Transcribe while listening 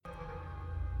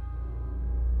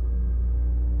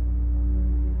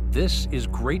This is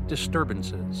Great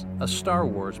Disturbances, a Star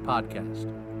Wars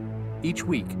podcast. Each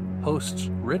week, hosts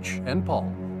Rich and Paul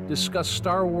discuss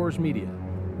Star Wars media,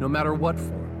 no matter what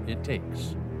form it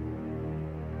takes.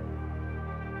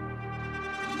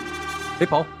 Hey,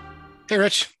 Paul. Hey,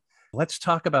 Rich. Let's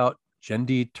talk about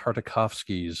Genndy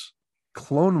Tartakovsky's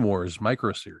Clone Wars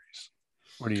microseries.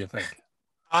 What do you think?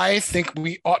 I think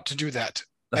we ought to do that.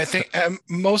 I think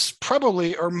most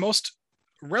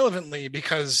relevantly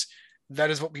because that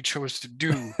is what we chose to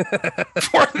do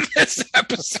for this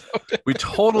episode. We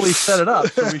totally set it up,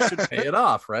 so we should pay it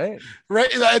off, right? Right.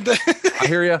 I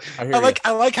hear you. I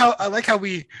like how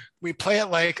we play it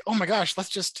like, oh my gosh, let's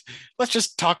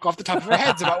just talk off the top of our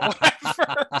heads about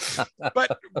whatever.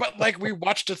 but like we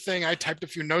watched a thing, I typed a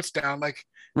few notes down, like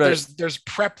right. There's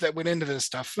prep that went into this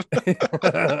stuff.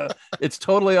 It's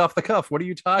totally off the cuff. What are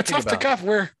you talking about? It's off the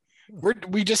cuff.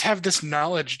 We just have this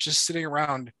knowledge just sitting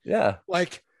around. Yeah.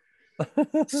 Like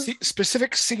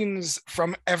specific scenes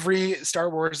from every Star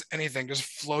Wars anything just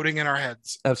floating in our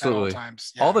heads. Absolutely. At all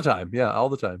times. Yeah. All the time. Yeah, all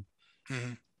the time.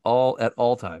 Mm-hmm. At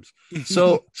all times.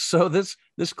 So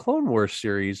this Clone Wars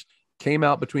series came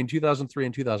out between 2003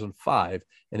 and 2005,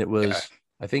 and it was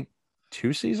I think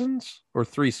 2 seasons or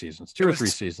 3 seasons, 2 or 3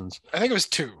 seasons. I think it was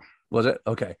 2. Was it?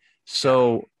 Okay.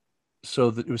 So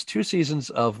it was 2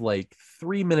 seasons of like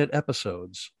 3-minute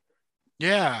episodes.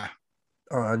 Yeah.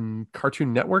 On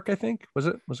Cartoon Network, I think. Was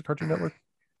it Cartoon Network?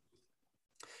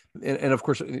 And of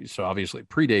course, so obviously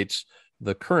predates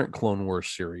the current Clone Wars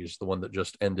series, the one that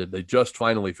just ended. They just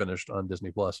finally finished on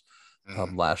Disney Plus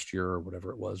last year or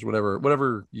whatever it was,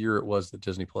 whatever year it was that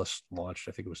Disney Plus launched.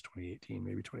 I think it was 2018,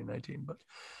 maybe 2019. But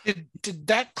did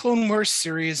that Clone Wars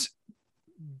series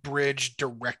bridge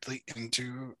directly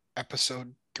into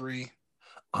episode 3?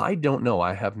 I don't know.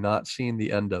 I have not seen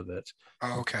the end of it.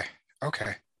 Oh,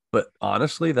 okay. But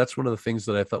honestly, that's one of the things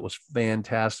that I thought was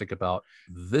fantastic about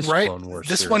this Clone Wars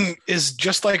This series. one is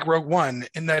just like Rogue One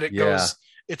in that it goes,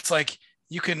 it's like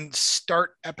you can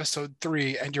start episode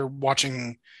 3 and you're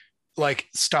watching like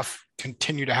stuff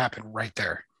continue to happen right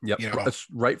there. Yep. You know? It's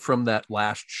right from that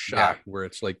last shot where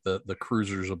it's like the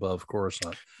cruisers above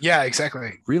Coruscant. Yeah,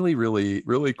 exactly. Really, really,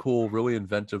 really cool, really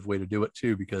inventive way to do it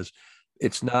too, because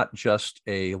it's not just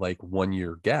a like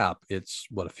 1-year gap. It's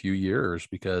a few years,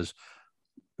 because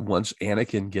once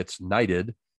Anakin gets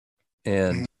knighted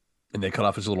and they cut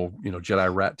off his little,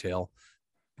 Jedi rat tail,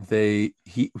 they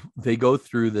go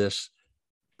through this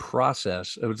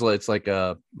process. It's like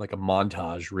a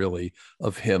montage really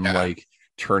of him like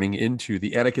turning into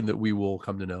the Anakin that we will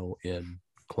come to know in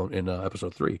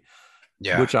episode 3.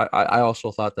 Yeah. Which I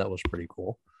also thought that was pretty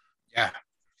cool. Yeah.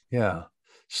 Yeah.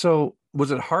 So was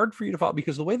it hard for you to follow?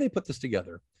 Because the way they put this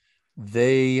together,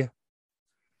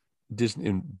 Disney,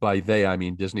 and by they I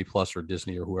mean Disney Plus or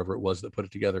Disney or whoever it was that put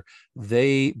it together,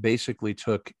 they basically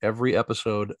took every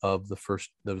episode of the first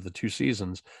of the 2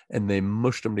 seasons and they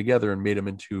mushed them together and made them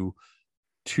into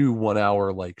 2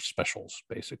 1-hour like specials,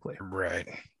 basically. Right.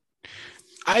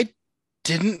 I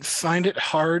didn't find it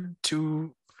hard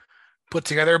to put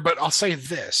together, but I'll say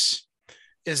this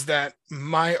is that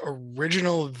my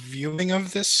original viewing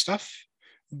of this stuff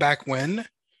back when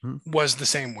was the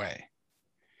same way.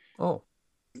 Oh.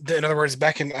 In other words,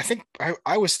 back in, I think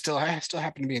I still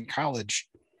happened to be in college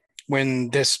when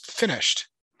this finished.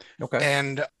 Okay.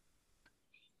 And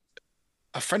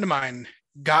a friend of mine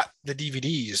got the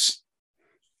DVDs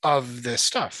of this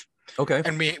stuff. Okay.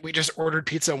 And we just ordered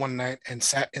pizza one night and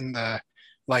sat in the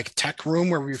like tech room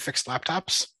where we fixed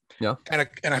laptops. Yeah. And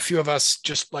a few of us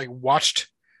just like watched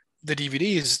the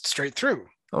DVDs straight through.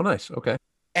 Oh, nice. Okay.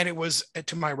 And it was,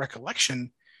 to my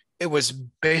recollection, it was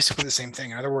basically the same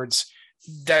thing. In other words,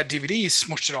 that DVD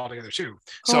smushed it all together too.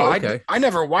 So I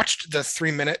never watched the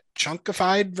 3-minute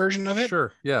chunkified version of it.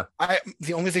 Sure. Yeah.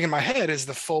 The only thing in my head is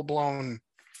the full blown,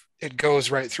 it goes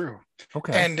right through.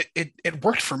 Okay. And it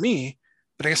worked for me,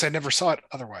 but I guess I never saw it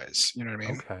otherwise. You know what I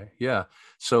mean? Okay. Yeah.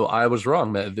 So I was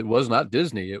wrong. It was not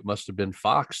Disney. It must have been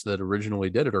Fox that originally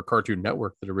did it, or Cartoon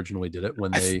Network that originally did it when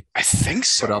they I think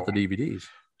so. put out the DVDs.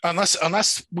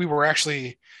 Unless we were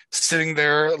actually sitting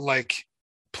there like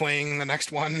playing the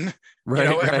next one, right,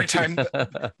 every time.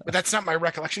 But that's not my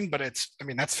recollection, but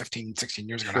that's 15, 16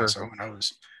 years ago now, so who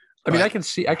knows. I mean, I can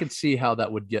see how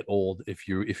that would get old if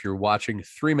you're watching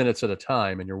 3 minutes at a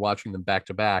time and you're watching them back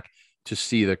to back to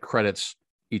see the credits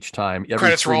each time. Every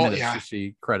credits 3 roll, minutes you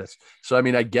see credits. So I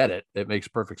mean, I get it. It makes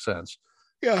perfect sense.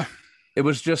 Yeah. It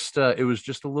was just a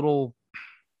little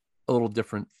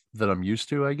different than I'm used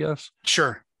to, I guess.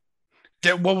 Sure.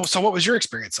 Yeah, well, so what was your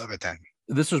experience of it then?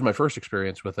 This was my first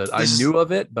experience with it. I knew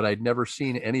of it, but I'd never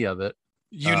seen any of it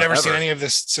You never seen ever. any of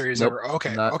this series Nope. ever?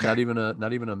 Okay. Not Okay. even a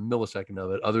millisecond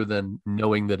of it, other than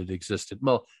knowing that it existed.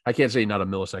 Well, I can't say not a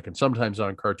millisecond. Sometimes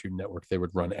on Cartoon Network they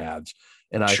would run ads,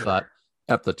 and I thought Sure.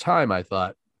 at the time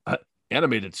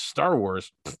animated Star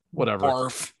Wars, whatever.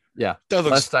 Barf. Yeah. That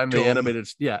looks dumb.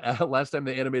 Last time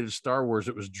they animated Star Wars,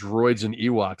 it was droids and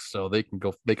Ewoks, so they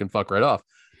can fuck right off.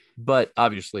 But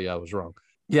obviously I was wrong.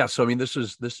 Yeah, so I mean this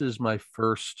is my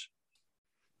first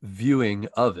viewing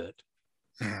of it.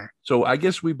 Mhm. So I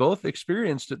guess we both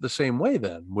experienced it the same way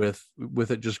then, with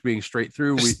it just being straight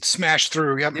through. Just smash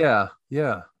through. Yep.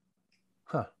 Yeah.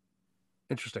 Huh.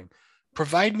 Interesting.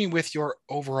 Provide me with your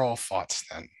overall thoughts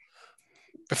then.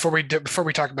 Before we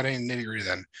talk about any nitty gritty,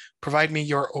 then provide me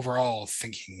your overall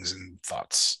thinkings and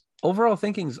thoughts. Overall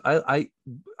thinkings, I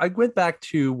went back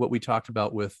to what we talked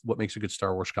about with what makes a good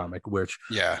Star Wars comic, which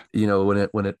when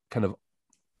it kind of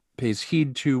pays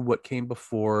heed to what came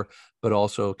before, but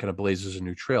also kind of blazes a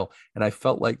new trail. And I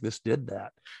felt like this did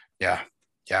that. Yeah.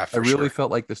 I really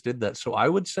felt like this did that. So I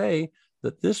would say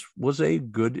that this was a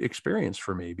good experience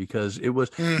for me, because it was,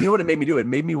 you know what it made me do? It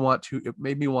made me want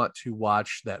to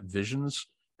watch that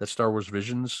Star Wars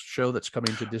Visions show that's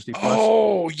coming to Disney Plus.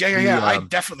 Oh, yeah. I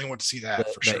definitely want to see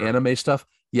that for sure. The anime stuff.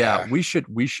 Yeah, we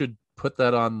should put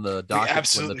that on the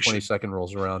docket when the 22nd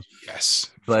rolls around.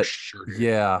 Yes. But sure,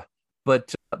 yeah.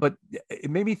 But it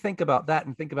made me think about that,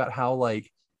 and think about how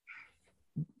like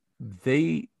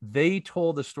they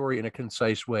told the story in a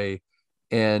concise way,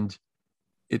 and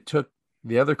it took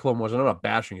the other Clone Wars, and I'm not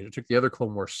bashing it, it took the other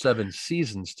Clone Wars 7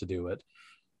 seasons to do it,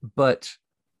 but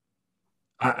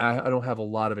I don't have a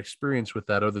lot of experience with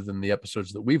that other than the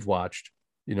episodes that we've watched,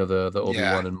 the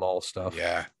Obi-Wan and Maul stuff.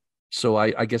 Yeah. So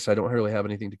I guess I don't really have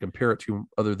anything to compare it to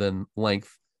other than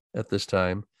length at this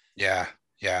time. Yeah.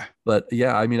 But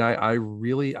yeah, I mean, I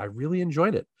really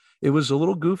enjoyed it. It was a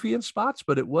little goofy in spots,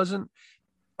 but it wasn't.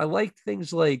 I liked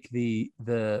things like the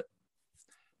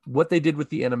what they did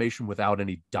with the animation without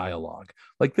any dialogue.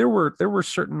 Like there were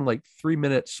certain like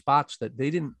 3-minute spots that they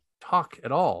didn't talk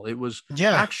at all. It was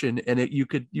action, and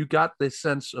you got the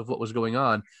sense of what was going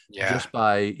on just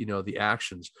by the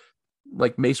actions.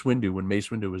 Like Mace Windu, when Mace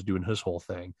Windu was doing his whole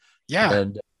thing. Yeah.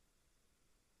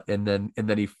 And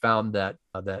then he found that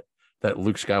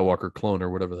Luke Skywalker clone, or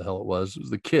whatever the hell it was. It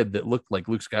was the kid that looked like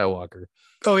Luke Skywalker.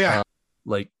 Oh yeah.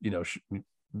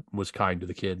 Was kind to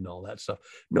the kid and all that stuff.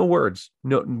 No words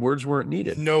weren't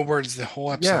needed. No words the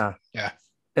whole episode. Yeah.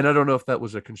 And I don't know if that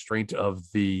was a constraint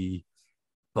of the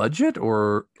budget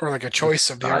or like a choice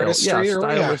of the artistry.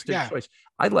 Stylistic choice.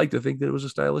 I'd like to think that it was a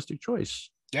stylistic choice.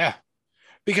 Yeah.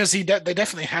 Because they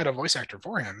definitely had a voice actor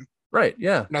for him. Right.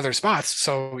 Yeah. In other spots.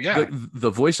 So yeah. The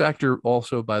voice actor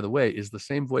also, by the way, is the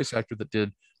same voice actor that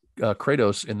did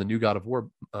Kratos in the new God of War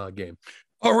game.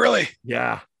 Oh, really?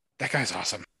 Yeah. That guy's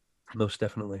awesome. Most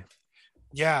definitely.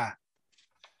 Yeah.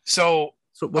 So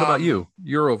what about you?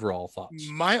 Your overall thoughts?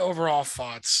 My overall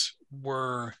thoughts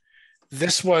were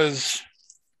this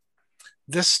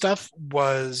stuff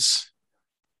was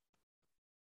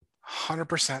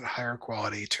 100% higher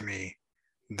quality to me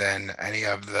than any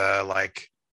of the like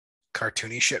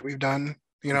cartoony shit we've done.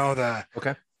 The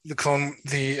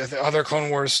other Clone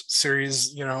Wars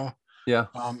series, Yeah.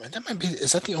 And that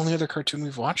is that the only other cartoon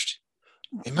we've watched?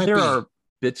 It might be. There are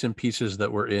bits and pieces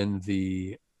that were in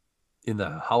the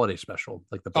holiday special,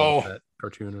 like the Boba Fett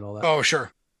cartoon and all that. Oh,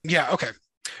 sure. Yeah. Okay.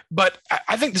 But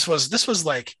I think this was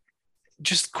like,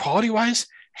 just quality wise,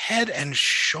 head and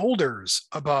shoulders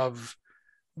above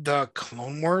the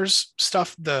Clone Wars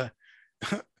stuff, the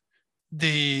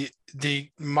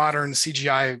modern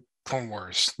CGI Clone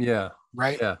Wars. Yeah.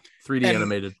 Right. Yeah. 3D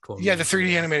animated Clone Wars. Yeah, the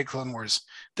 3D animated Clone Wars.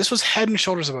 This was head and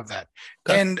shoulders above that.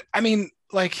 Okay. And I mean,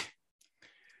 like,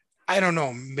 I don't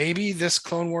know, maybe this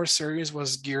Clone Wars series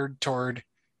was geared toward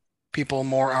people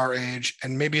more our age,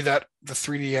 and maybe that the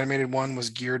 3D animated one was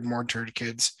geared more toward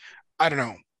kids. I don't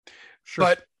know. Sure.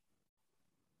 But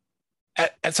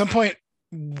at some point,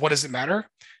 what does it matter?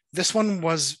 This one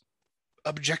was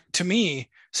to me,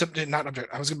 not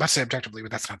object. I was about to say objectively,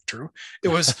 but that's not true. It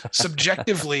was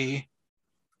subjectively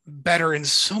better in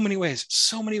so many ways.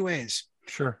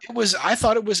 Sure. I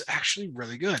thought it was actually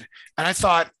really good. And I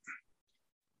thought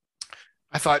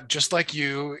just like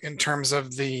you, in terms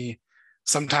of the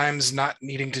sometimes not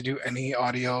needing to do any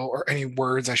audio or any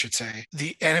words, I should say,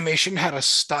 the animation had a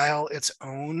style its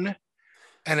own,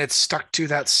 and it stuck to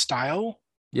that style.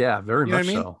 Yeah, very much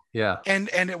so. Yeah. And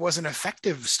it was an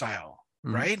effective style,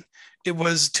 right? It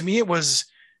was, to me, it was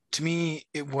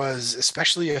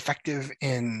especially effective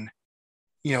in,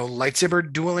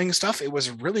 lightsaber dueling stuff. It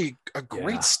was really a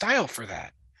great style for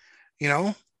that,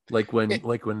 Like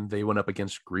when they went up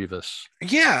against Grievous.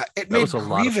 Yeah, it made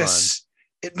Grievous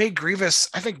it made Grievous,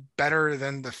 I think, better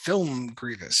than the film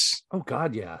Grievous. Oh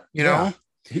God, yeah, You yeah. know,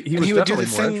 He and was he would do definitely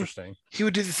the more thing. interesting. He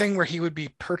would do the thing where he would be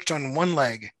perched on one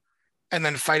leg and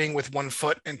then fighting with one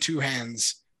foot and two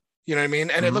hands. You know what I mean?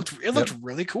 And it Yep. looked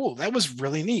really cool. That was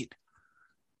really neat.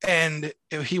 And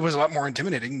he was a lot more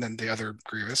intimidating than the other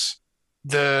Grievous.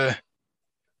 The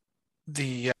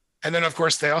and then of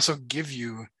course they also give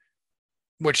you,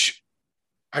 which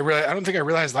I don't think I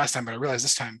realized last time, but I realized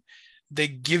this time, they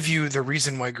give you the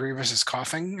reason why Grievous is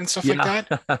coughing and stuff like Yeah.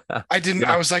 that. I didn't.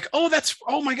 Yeah. I was like,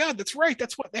 oh my god, that's right.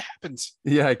 That's what happens.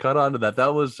 Yeah, I caught on to that.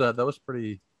 That was It that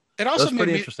also was made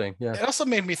pretty me. interesting. Yeah. It also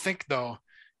made me think though.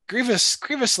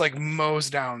 Grievous like mows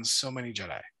down so many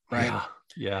Jedi, right? Yeah.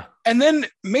 Yeah. And then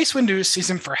Mace Windu sees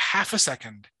him for half a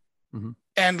second Mhm.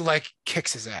 and like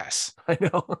kicks his ass. I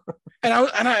know. And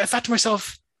I thought to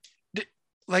myself,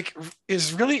 like,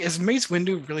 is Mace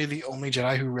Windu really the only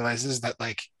Jedi who realizes that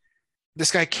like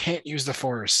this guy can't use the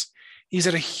Force? He's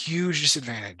at a huge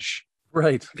disadvantage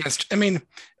Right. against. I mean,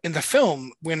 in the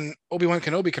film, when Obi-Wan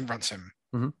Kenobi confronts him,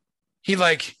 Mhm. he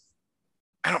like,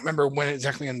 I don't remember when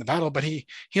exactly in the battle, but he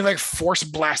like force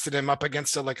blasted him up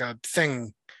against a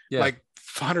thing, Yeah. like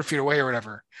 100 feet away or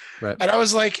whatever. Right. And I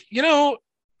was like, you know,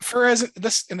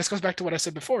 this goes back to what I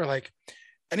said before, like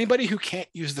anybody who can't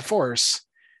use the Force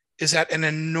is at an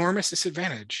enormous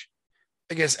disadvantage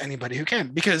against anybody who can,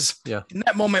 because Yeah. in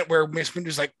that moment where Mace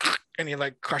Windu's like, and he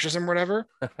like crushes him or whatever,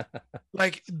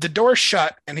 like the door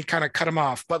shut and he kind of cut him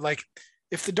off. But like,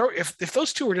 if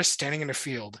those two were just standing in a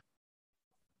field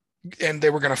and they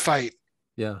were going to fight,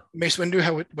 Yeah. Mace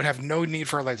Windu would have no need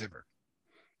for a lightsaber.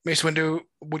 Mace Windu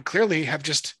would clearly have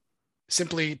just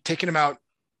simply taken him out,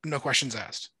 no questions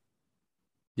asked.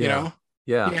 Yeah. You know,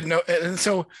 Yeah. he had no, and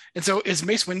so is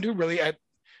Mace Windu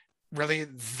really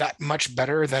that much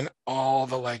better than all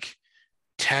the like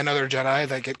 10 other Jedi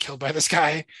that get killed by this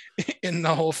guy in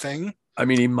the whole thing? I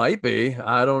mean, he might be.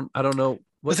 I don't know.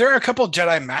 But there are a couple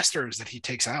Jedi masters that he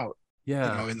takes out,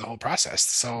 Yeah. you know, in the whole process.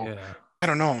 So Yeah. I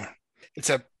don't know. It's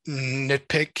a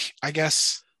nitpick, I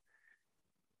guess.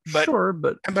 But Sure,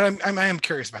 but I am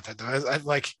curious about that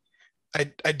though.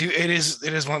 I do. It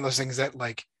is one of those things that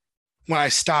like when I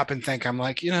stop and think, I'm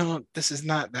like, you know, this is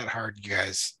not that hard, you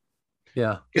guys.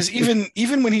 yeah. Because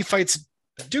even when he fights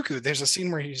Dooku, there's a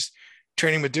scene where he's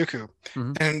training with Dooku,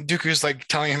 Mhm. and Dooku's like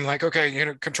telling him like, okay, you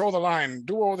know, control the line,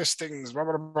 do all these things, blah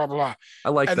blah blah blah blah. I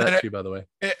like And that then too, by the way.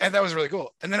 And that was really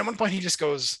cool. And then at one point he just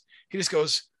goes,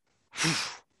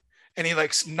 and he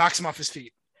like knocks him off his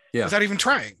feet, Yeah. without even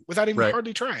Right.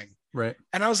 hardly trying. Right.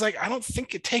 And I was like, I don't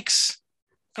think it takes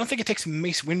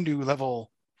Mace Windu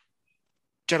level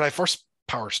Jedi Force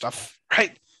power stuff,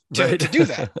 right? To do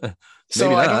that. So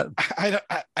Maybe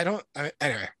I don't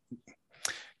anyway,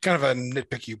 kind of a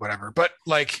nitpicky whatever, but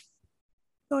like,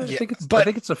 No, I yeah, think but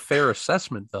it's a fair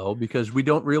assessment though, because we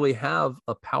don't really have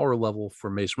a power level for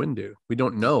Mace Windu. We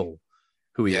don't know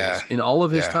who he Yeah. is. In all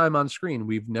of his Yeah. time on screen,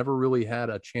 we've never really had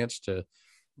a chance to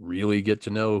really get to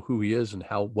know who he is and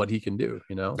what he can do,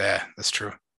 you know? yeah, that's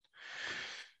true.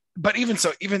 But even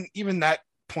so, even that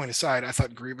point aside, I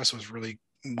thought Grievous was really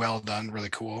well done, really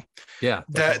cool. Yeah.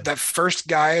 That first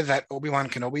guy that Obi-Wan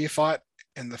Kenobi fought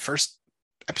in the first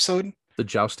episode, The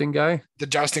jousting guy. the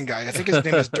jousting guy. I think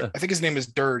his name is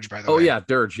Dirge, by the way. Oh yeah,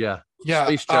 Dirge. Yeah. Yeah.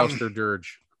 Space jouster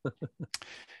Dirge.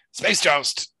 Space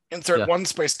Joust. Insert Yeah. one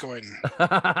space coin.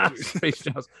 Space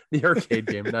Joust, the arcade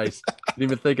game. Nice. Didn't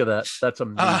even think of that. That's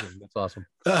amazing. That's awesome.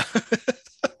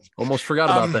 Almost forgot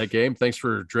about that game. Thanks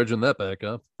for dredging that back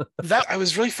up. That I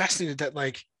was really fascinated that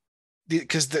like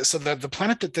because the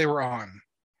planet that they were on,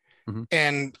 Mhm.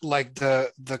 and like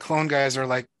the clone guys are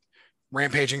like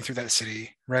rampaging through that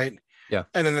city, right? Yeah.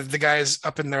 And then the guys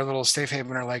up in their little safe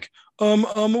haven are like,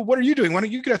 what are you doing? Why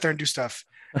don't you get out there and do stuff?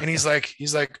 And he's like,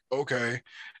 okay.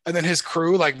 And then his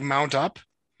crew like mount up.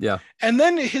 Yeah. And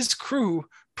then his crew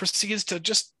proceeds to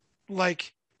just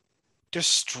like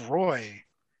destroy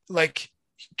like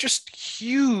just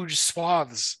huge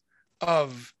swaths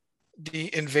of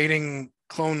the invading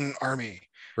clone army.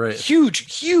 Right.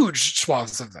 Huge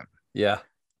swaths of them. Yeah.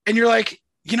 And you're like,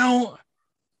 you know,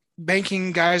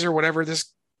 banking guys or whatever these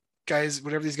guys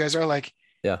are like,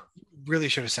 Yeah. really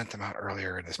should have sent them out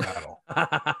earlier in this battle.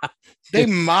 Yeah. They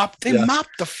mopped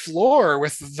the floor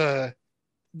with the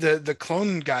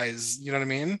clone guys, you know what I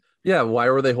mean? Yeah. Why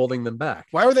were they holding them back?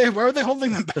 Why were they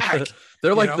holding them back?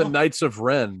 They're like the know? Knights of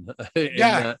Ren.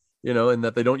 Yeah. In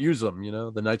that they don't use them. You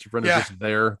know, the Knights of Ren Yeah. are just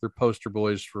there. They're poster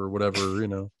boys for whatever. You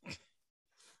know.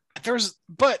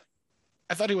 But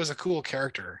I thought he was a cool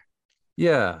character.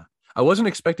 Yeah. I wasn't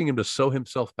expecting him to sew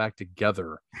himself back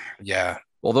together. Yeah.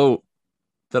 Although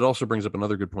that also brings up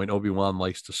another good point. Obi-Wan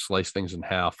likes to slice things in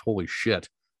half. Holy shit.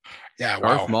 Yeah,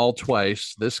 Darth wow. Maul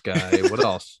twice. This guy. What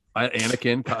else?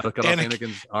 Anakin cut off Anakin,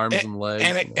 Anakin's arms and legs.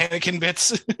 Anakin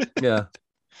bits. Yeah.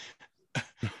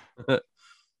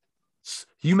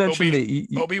 You mentioned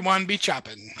Obi-Wan be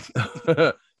chopping.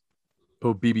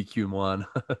 Oh, BBQ-Wan.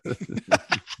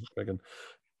 I can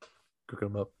cook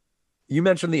them up. You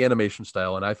mentioned the animation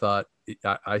style, and I thought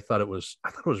it was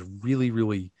really,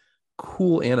 really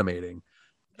cool animating.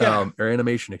 Or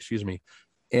animation, excuse me.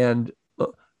 And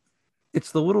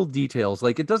it's the little details.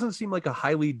 Like, it doesn't seem like a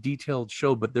highly detailed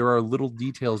show, but there are little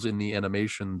details in the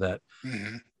animation that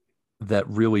that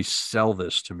really sell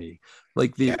this to me.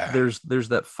 Like there's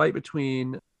that fight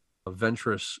between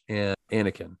Ventress and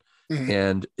Anakin,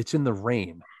 and it's in the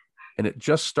rain, and it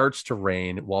just starts to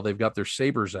rain while they've got their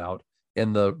sabers out,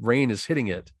 and the rain is hitting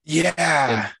it,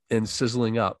 and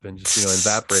sizzling up and just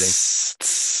evaporating.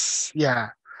 Yeah,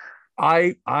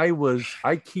 I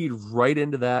keyed right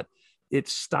into that.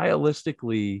 It's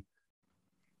stylistically,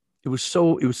 it was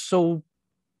so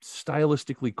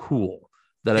stylistically cool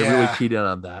that I really keyed in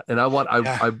on that. And I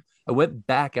went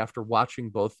back after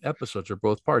watching both episodes or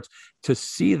both parts to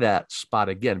see that spot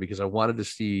again, because I wanted to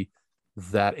see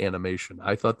that animation.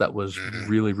 I thought that was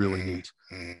really, really neat.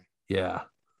 Yeah.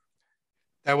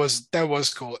 That was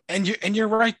cool. And you're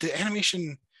right. The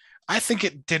animation, I think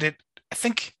it did it.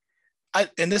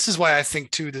 And this is why I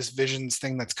think too, this Visions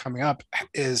thing that's coming up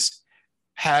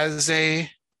has a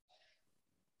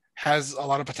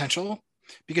lot of potential,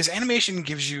 because animation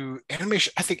gives you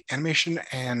animation. I think animation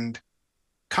and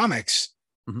comics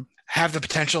have the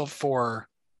potential for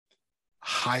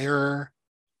higher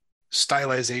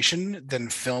stylization than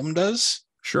film does.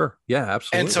 Sure. Yeah,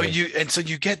 absolutely. And so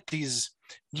you get these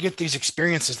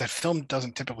experiences that film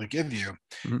doesn't typically give you.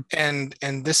 And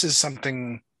this is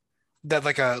something that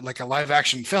like a live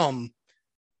action film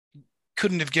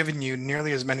couldn't have given you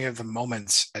nearly as many of the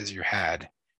moments as you had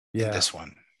in this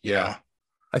one. Yeah.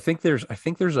 I think there's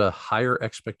a higher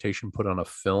expectation put on a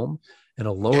film and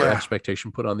a lower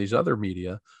expectation put on these other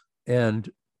media. And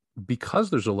because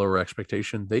there's a lower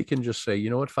expectation, they can just say, you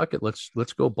know what, fuck it. Let's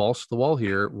go balls to the wall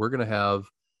here. We're going to have,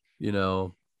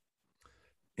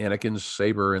 Anakin's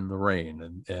saber in the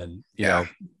rain and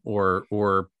or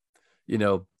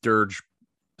Dirge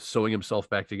sewing himself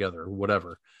back together or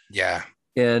whatever. Yeah.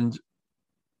 And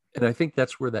I think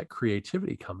that's where that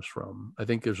creativity comes from. I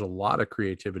think there's a lot of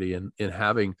creativity in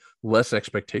having less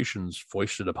expectations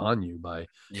foisted upon you by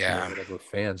whatever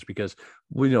fans, because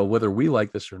whether we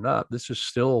like this or not, this is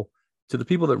still, to the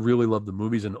people that really love the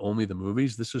movies and only the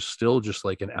movies, this is still just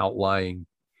like an outlying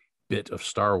bit of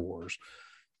Star Wars.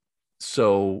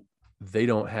 So they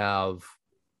don't have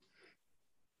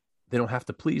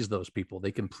to please those people.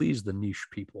 They can please the niche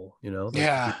people, people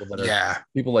that are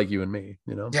people like you and me,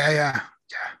 Yeah.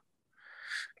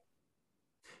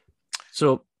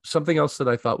 So something else that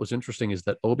I thought was interesting is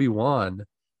that Obi-Wan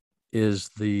is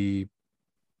the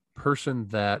person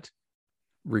that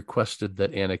requested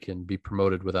that Anakin be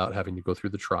promoted without having to go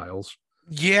through the trials.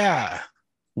 Yeah.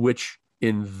 Which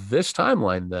in this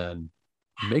timeline then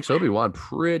makes Obi-Wan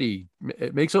pretty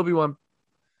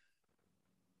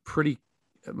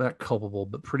not culpable,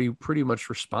 but pretty much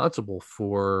responsible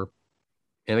for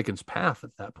Anakin's path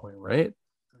at that point, right?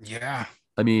 Yeah.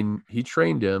 I mean, he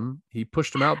trained him. He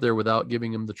pushed him out there without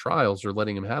giving him the trials or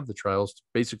letting him have the trials to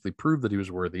basically prove that he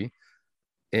was worthy.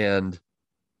 And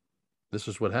this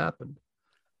is what happened.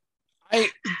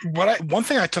 One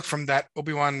thing I took from that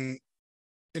Obi-Wan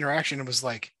interaction, it was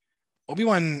like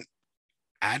Obi-Wan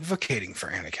advocating for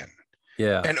Anakin.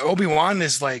 Yeah. And Obi-Wan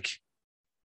is like,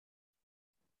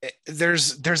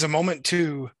 there's a moment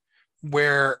too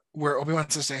where Obi-Wan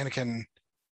says to Anakin,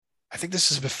 I think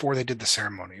this is before they did the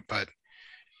ceremony, but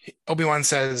Obi-Wan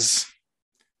says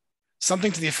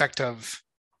something to the effect of,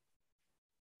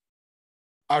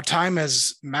 our time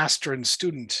as master and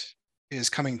student is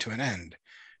coming to an end.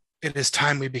 It is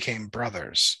time we became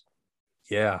brothers.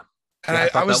 Yeah. And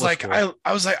I was like, cool.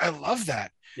 I was like, I love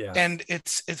that. Yeah. And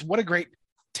it's what a great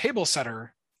table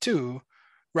setter too,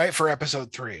 right? For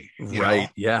episode 3. Right.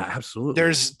 Yeah, absolutely.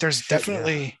 There's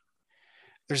definitely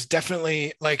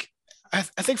like, I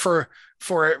think for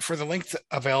the length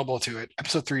available to it,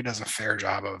 episode 3 does a fair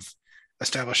job of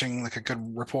establishing like a good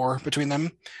rapport between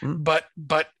them. But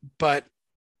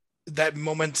that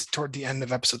moment toward the end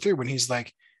of episode 3 when he's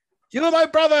like, "You're my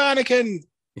brother, Anakin,"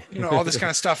 all this kind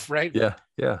of stuff, right?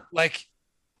 Yeah. Like,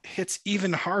 hits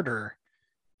even harder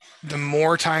the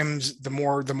more times, the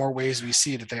more ways we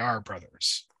see that they are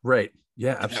brothers. Right.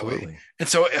 Yeah, absolutely. And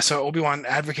so Obi-Wan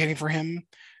advocating for him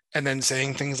and then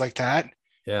saying things like that,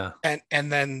 Yeah.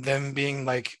 and then them being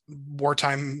like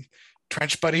wartime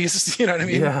trench buddies. You know what I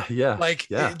mean? Yeah. Yeah. Like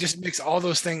Yeah. it just makes all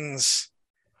those things,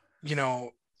 you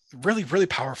know, really, really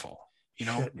powerful. You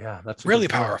know, Shit. Yeah. That's a really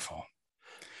good point. powerful.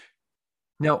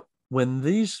 Now, when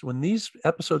these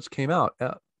episodes came out,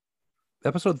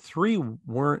 episode 3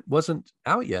 wasn't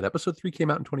out yet. Episode 3 came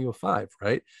out in 2005,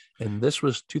 right? And this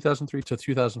was 2003 to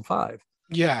 2005.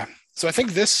 Yeah. So I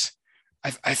think this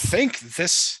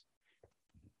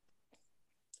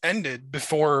ended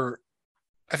before.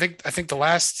 I think the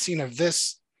last scene of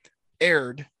this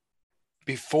aired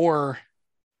before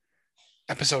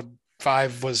episode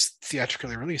 5 was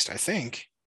theatrically released, I think.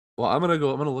 Well, I'm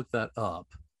gonna look that up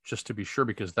just to be sure,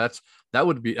 because that's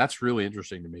really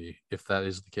interesting to me if that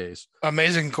is the case.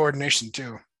 Amazing coordination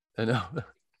too. I know.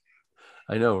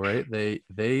 I know, right? They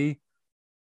they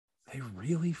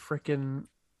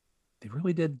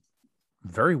really did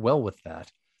very well with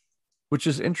that, which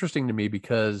is interesting to me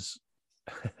because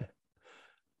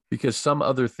because some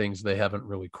other things they haven't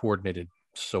really coordinated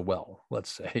so well,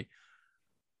 let's say.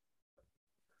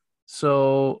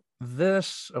 So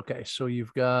okay, so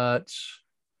you've got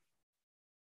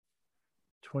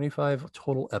 25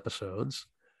 total episodes.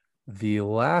 The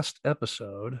last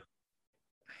episode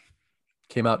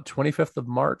came out 25th of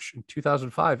March in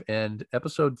 2005, and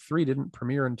episode 3 didn't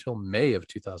premiere until May of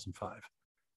 2005.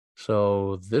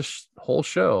 So this whole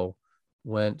show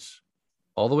went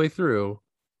all the way through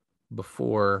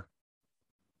before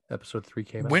episode 3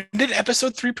 came out. When did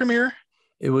episode 3 premiere?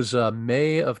 It was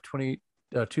May of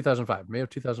 2005. May of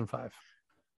 2005.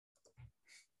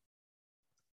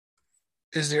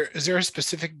 Is there a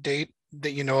specific date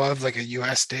that you know of, like a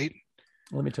US date?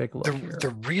 Let me take a look here. The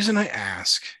reason I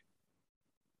ask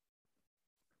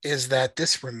is that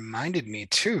this reminded me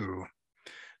too.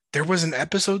 There was an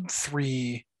episode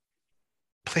 3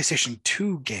 PlayStation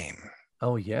 2 game.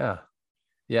 Oh yeah.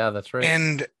 Yeah, that's right.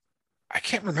 And I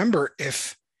can't remember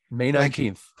if May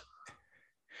 19th.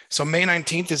 So May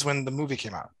 19th is when the movie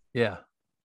came out. Yeah.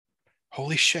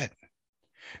 Holy shit.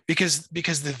 Because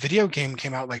the video game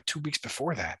came out like 2 weeks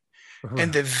before that.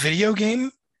 And the video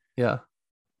game, yeah,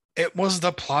 it was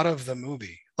the plot of the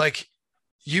movie. Like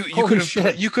you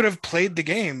could have played the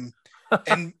game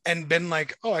and been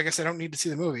like, oh, I guess I don't need to see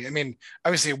the movie. I mean,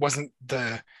 obviously it wasn't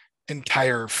the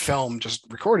entire film just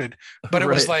recorded, but it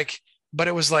was like,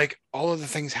 all of the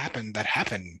things that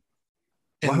happen.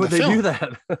 Why would they do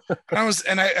that?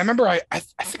 I remember I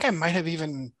think I might have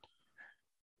even,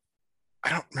 I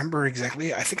don't remember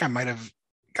exactly. I think I might have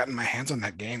gotten my hands on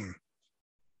that game,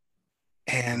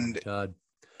 and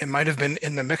it might have been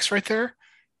in the mix right there.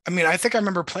 I mean, I think I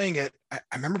remember playing it. I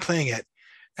remember playing it,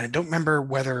 and I don't remember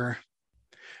whether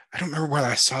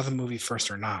I saw the movie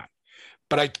first or not.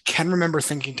 But I can remember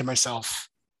thinking to myself,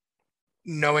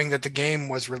 knowing that the game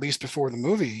was released before the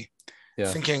movie,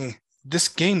 thinking this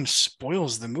game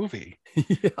spoils the movie.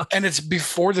 Yeah. And it's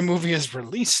before the movie is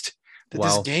released that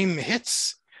this game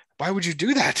hits. Why would you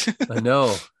do that? I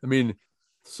know. I mean,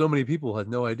 so many people had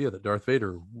no idea that Darth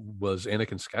Vader was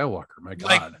Anakin Skywalker. My God.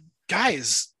 Like,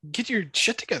 guys, get your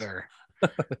shit together.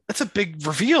 That's a big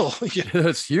reveal.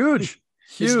 It's huge.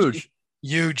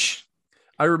 Huge.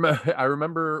 I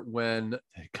remember when,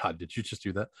 God, did you just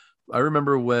do that? I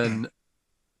remember when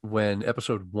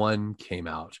episode 1 came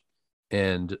out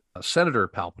and Senator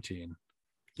Palpatine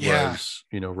was,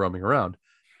 roaming around.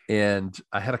 And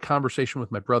I had a conversation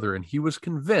with my brother, and he was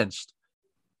convinced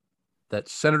that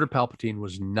Senator Palpatine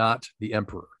was not the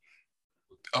Emperor.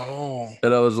 Oh.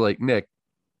 And I was like, Nick,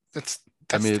 that's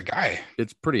the guy.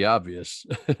 It's pretty obvious.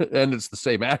 And it's the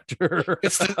same actor.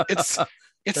 It's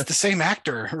the same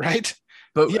actor, right?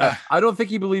 But yeah. I don't think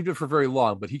he believed it for very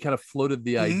long, but he kind of floated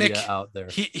the idea out there.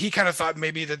 He kind of thought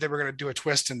maybe that they were going to do a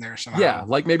twist in there somehow. Yeah,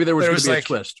 like maybe there was going to be a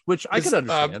twist, which I could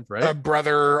understand, right? A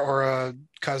brother or a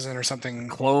cousin or something.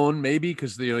 Clone, maybe,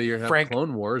 because you have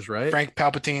Clone Wars, right? Frank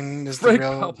Palpatine is the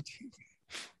real... Palpatine.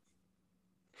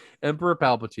 Emperor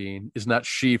Palpatine is not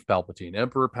Sheev Palpatine.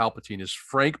 Emperor Palpatine is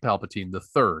Frank Palpatine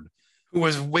III. Who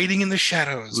was waiting in the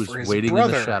shadows for his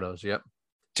brother. In the shadows, yep.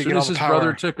 As soon as his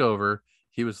brother took over,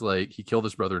 he was like, he killed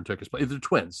his brother and took his place. They're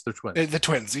twins. The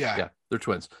twins, yeah. Yeah, they're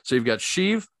twins. So you've got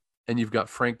Sheev and you've got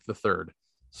Frank III.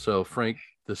 So Frank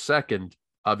II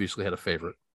obviously had a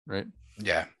favorite, right?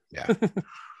 Yeah.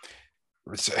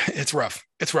 It's rough.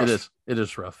 It's rough. It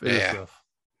is rough. It is rough.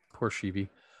 Poor Sheevy.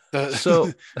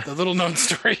 The little known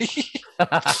story.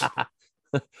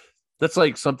 That's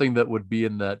like something that would be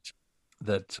in that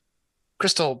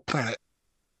Crystal Planet.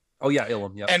 Oh yeah,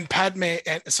 Ilum. Yeah. And Padme,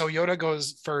 and so Yoda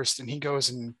goes first, and he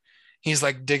goes and he's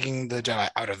like digging the Jedi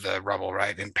out of the rubble,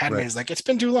 right? And Padme Right. is like, it's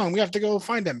been too long. We have to go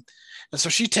find him. And so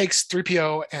she takes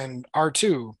 3PO and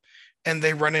R2 and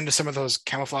they run into some of those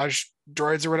camouflage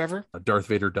droids or whatever. A Darth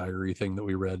Vader diary thing that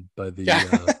we read by the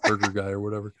Yeah. burger guy or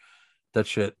whatever. That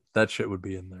shit would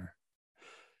be in there.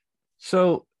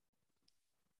 So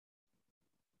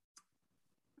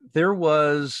there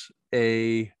was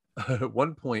a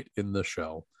one point in the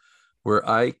show where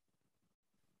I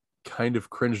kind of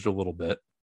cringed a little bit.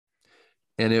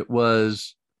 And it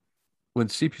was when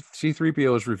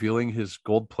C3PO is revealing his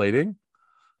gold plating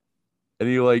and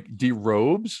he like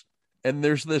derobes and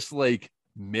there's this like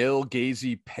male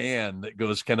gazy pan that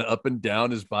goes kind of up and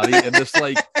down his body and this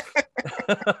like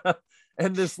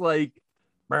and this like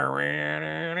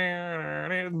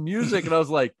music. And I was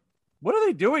like, what are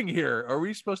they doing here? Are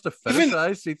we supposed to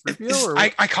fetishize C3PO? Or I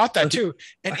caught that too.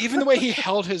 And even the way he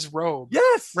held his robe,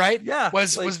 yes, right? Yeah,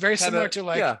 Was very kinda, similar to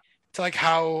like yeah. to like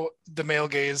how the male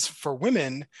gaze for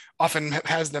women often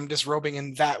has them disrobing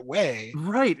in that way.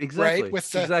 Right, exactly. Right.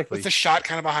 With the shot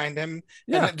kind of behind him.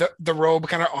 Yeah. And the robe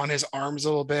kind of on his arms a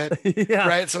little bit. Yeah.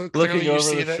 Right. So clearly looking you over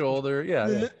see the that shoulder.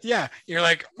 Yeah. Yeah. You're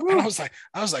like, and I was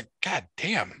like, God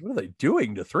damn. What are they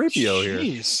doing to 3PO here?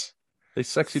 Jeez. They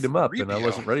sexied him up, 3PO. And I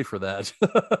wasn't ready for that.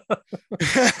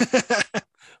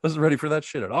 Wasn't ready for that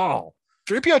shit at all.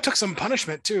 3PO took some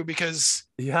punishment too, because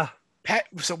yeah.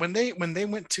 So when they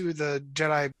went to the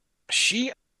Jedi,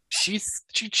 she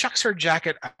chucks her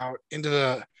jacket out into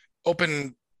the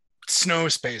open snow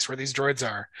space where these droids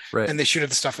are, right. And they shoot at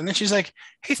the stuff. And then she's like,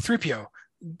 "Hey, 3PO,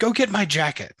 go get my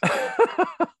jacket."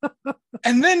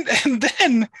 and then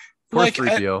poor like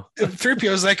 3PO.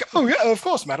 3PO is like, "Oh yeah, of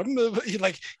course, madam."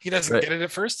 He doesn't get it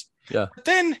at first. Yeah.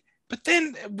 But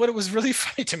then what was really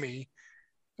funny to me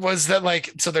was that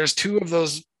like, so there's two of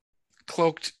those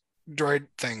cloaked droid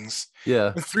things.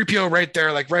 Yeah. With 3PO right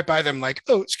there, like right by them, like,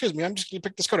 "Oh, excuse me, I'm just gonna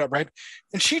pick this coat up," right?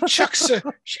 And she chucks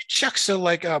a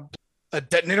like a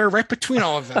detonator right between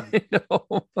all of them. I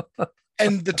know.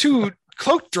 And the two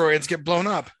cloaked droids get blown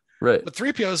up. Right. But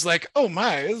 3PO is like, "Oh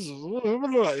my,"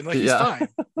 like he's fine,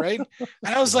 right?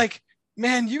 And I was like,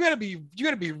 man, you gotta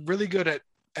be really good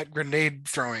at grenade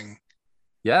throwing.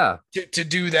 Yeah. To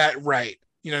do that right.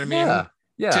 You know what I mean? Yeah.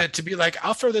 Yeah. To be like,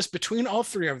 I'll throw this between all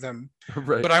three of them,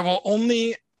 right. but I will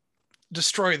only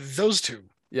destroy those two.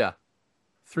 Yeah.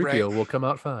 3PO will come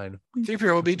out fine.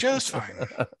 3PO will be just fine.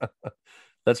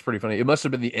 That's pretty funny. It must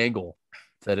have been the angle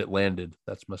that it landed.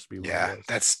 That must be what it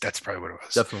was. That's probably what it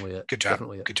was. Definitely it. Good job.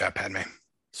 Definitely it. Good job, Padme.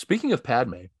 Speaking of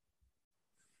Padme,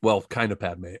 well, kind of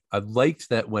Padme, I liked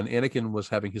that when Anakin was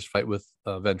having his fight with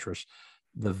Ventress,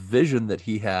 the vision that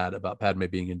he had about Padme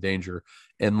being in danger,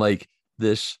 and like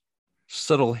this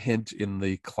subtle hint in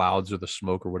the clouds or the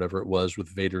smoke or whatever it was with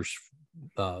Vader's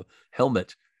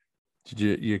helmet. Did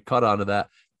you caught on to that?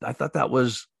 I thought that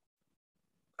was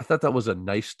a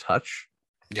nice touch.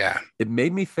 Yeah. It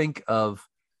made me think of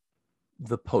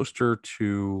the poster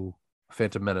to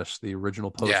Phantom Menace, the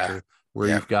original poster, where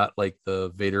you've got like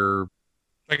the Vader,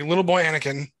 like a little boy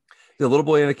Anakin,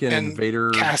 and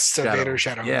Vader casts a Vader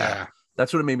shadow. Yeah.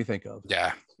 That's what it made me think of.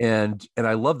 Yeah. And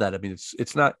I love that. I mean,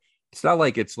 it's not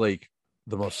like it's like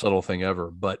the most subtle thing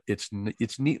ever, but it's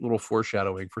neat little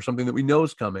foreshadowing for something that we know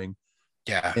is coming.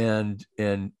 Yeah. And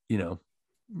you know,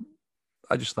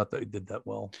 I just thought that he did that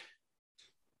well.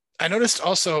 I noticed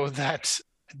also that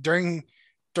during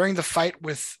the fight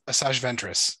with Asajj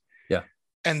Ventress,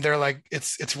 and they're like,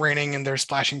 it's raining and they're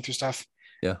splashing through stuff.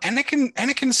 Yeah.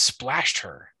 Anakin splashed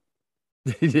her.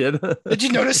 He did. Did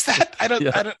you notice that? I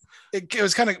don't. It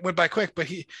was kind of went by quick, but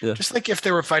he just like if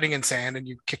they were fighting in sand and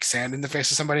you kick sand in the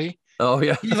face of somebody. Oh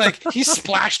yeah. He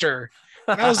splashed her.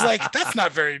 And I was like, that's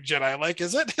not very Jedi-like,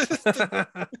 is it?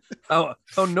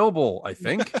 how noble, I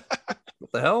think.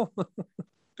 What the hell?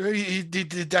 He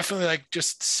definitely like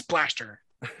just splashed her.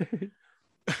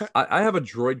 I have a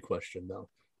droid question though.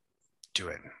 Do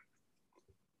it.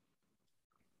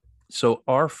 So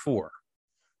R4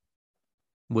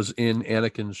 was in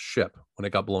Anakin's ship when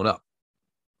it got blown up.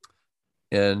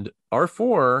 And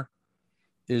R4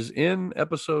 is in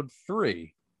episode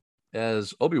 3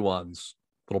 as Obi-Wan's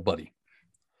little buddy.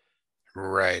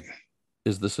 Right.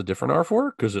 Is this a different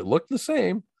R4? Because it looked the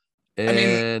same. And I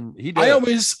mean, he did. I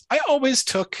always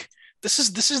took this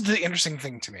is the interesting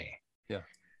thing to me. Yeah.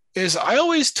 Is I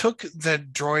always took the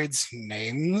droids'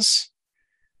 names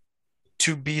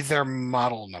to be their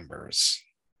model numbers.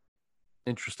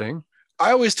 Interesting.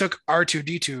 I always took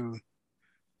R2D2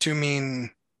 to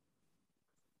mean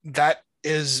that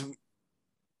is an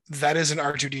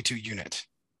R2D2 unit.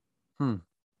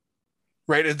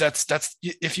 Right? That's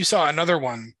if you saw another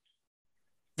one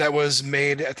that was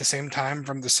made at the same time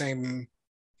from the same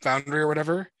Foundry or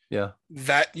whatever, Yeah.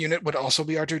 that unit would also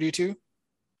be R2D2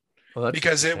 Well, that's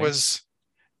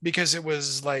because it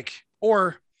was like,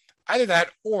 or either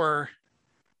that or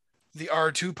the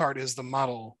R2 part is the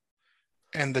model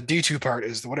and the D2 part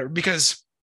is the whatever, because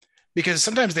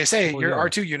sometimes they say your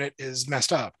R2 unit is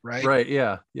messed up, right? Right.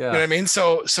 Yeah. Yeah. You know what I mean?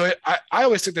 So I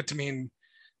always took that to mean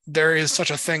there is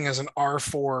such a thing as an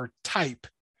R4 type.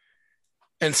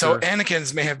 And so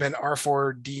Anakin's may have been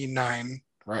R4D9,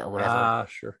 right? Or whatever. Ah,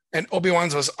 sure. And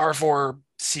Obi-Wan's was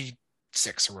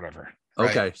R4C6 or whatever.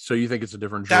 Right? Okay. So you think it's a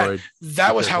different droid.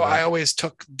 That was how I always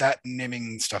took that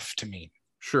naming stuff to mean.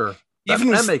 Sure. That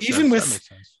makes sense.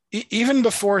 Even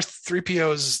before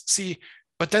 3PO's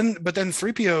but then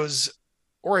 3PO's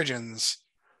origins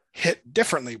hit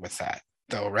differently with that,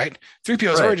 though, right?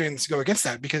 3PO's origins go against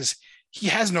that because he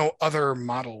has no other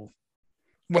model.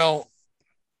 Well,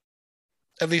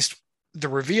 at least the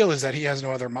reveal is that he has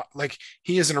no other like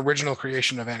he is an original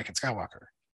creation of Anakin Skywalker,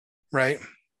 right?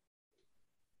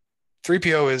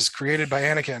 3PO is created by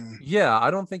Anakin. Yeah,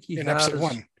 I don't think he in has, episode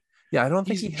 1. Yeah, I don't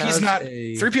think he's not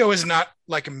 3PO is not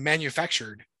like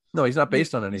manufactured. No, he's not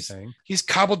based on anything. He's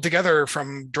cobbled together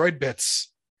from droid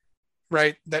bits,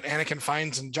 right? That Anakin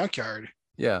finds in junkyard.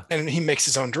 Yeah. And he makes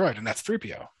his own droid, and that's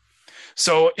 3PO.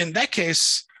 So in that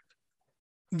case,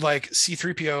 like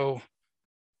C3PO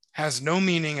has no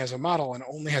meaning as a model and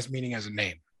only has meaning as a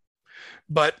name.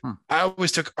 But I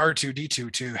always took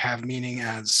R2D2 to have meaning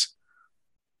as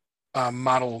a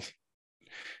model.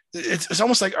 It's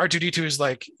almost like R2D2 is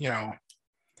like,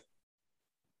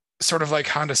 sort of like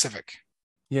Honda Civic.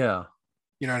 Yeah.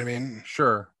 You know what I mean?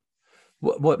 Sure.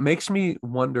 What makes me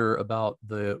wonder about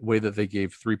the way that they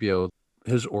gave 3PO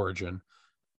his origin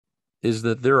is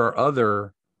that there are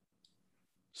other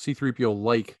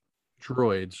C3PO-like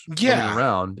droids running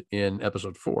around in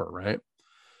episode 4, right?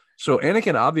 So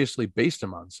Anakin obviously based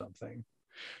him on something.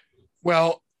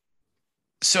 Well,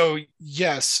 so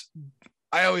yes,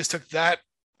 I always took that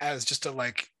as just a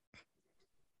like,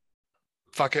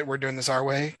 fuck it, we're doing this our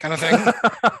way kind of thing.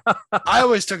 I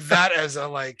always took that as a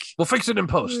like, we'll fix it in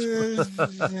post.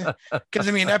 Because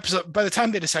I mean, by the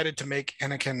time they decided to make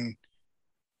Anakin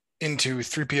into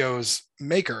 3PO's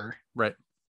maker, right?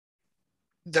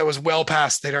 That was well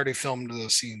past. They'd already filmed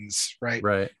those scenes, right?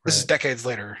 Right. This is decades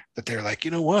later that they're like, you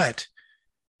know what?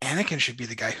 Anakin should be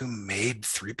the guy who made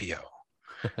 3PO.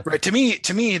 Right. To me,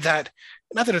 that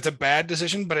not that it's a bad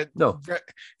decision, but it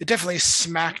definitely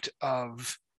smacked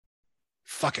of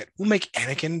fuck it. We'll make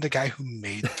Anakin the guy who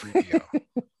made 3PO.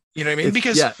 You know what I mean?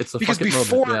 Because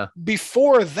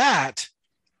before that,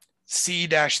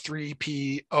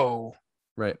 C-3PO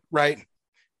right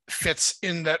fits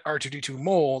in that R2D2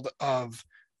 mold of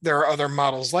there are other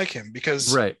models like him,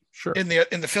 because in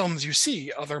the films you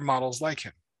see other models like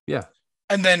him. Yeah.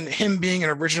 And then him being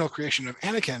an original creation of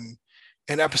Anakin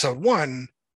in episode 1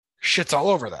 shits all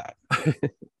over that.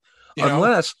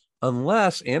 Unless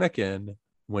Anakin,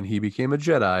 when he became a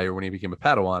Jedi or when he became a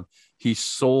Padawan, he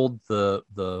sold the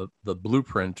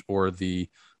blueprint or the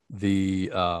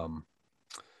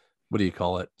what do you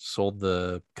call it? Sold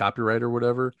the copyright or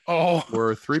whatever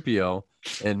for 3PO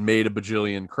and made a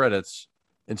bajillion credits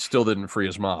and still didn't free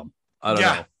his mom. I don't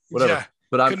know. Whatever. Yeah.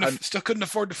 But I still couldn't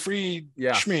afford to free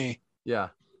Shmi. Yeah.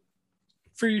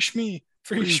 Free Shmi.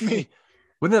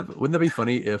 Wouldn't that be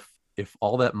funny if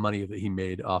all that money that he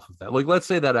made off of that, like, let's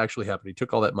say that actually happened. He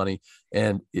took all that money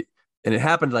and it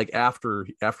happened like after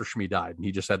Shmi died, and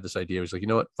he just had this idea. He was like, you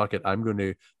know what? Fuck it. I'm going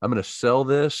to sell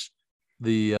this,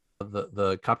 the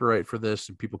copyright for this,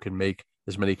 and people can make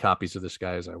as many copies of this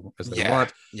guy as they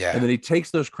want. Yeah. And then he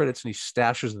takes those credits and he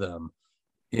stashes them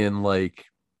in like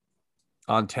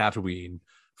on Tatooine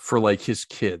for like his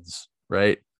kids,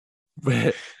 right?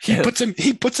 He puts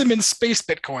them in space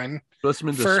Bitcoin. He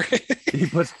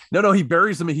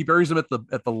buries them at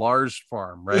the Lars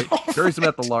farm, right? Buries them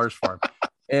at the Lars farm.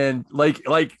 And like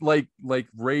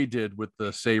Rey did with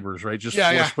the sabers, right? Just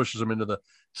pushes them into the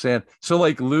sand. So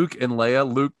like Luke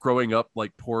growing up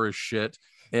like poor as shit,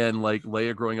 and like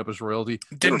Leia growing up as royalty.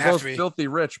 They were both filthy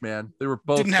rich, man. They were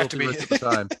both filthy rich at the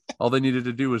time. All they needed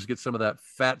to do was get some of that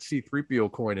fat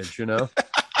C3PO coinage,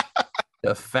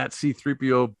 a fat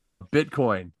C3PO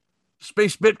Bitcoin,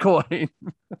 space Bitcoin.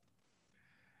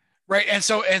 Right. And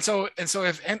so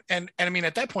if I mean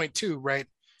at that point too, right?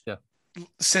 Yeah.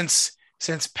 Since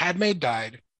Padme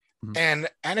died, and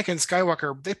Anakin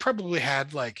Skywalker, they probably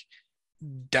had like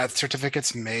death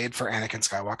certificates made for Anakin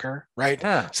Skywalker, right?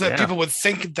 Yeah, so that people would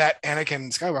think that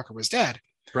Anakin Skywalker was dead.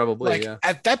 Probably,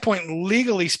 At that point,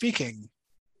 legally speaking,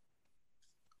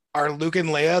 are Luke and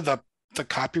Leia the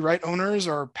copyright owners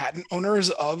or patent owners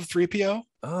of 3PO?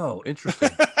 Oh, interesting.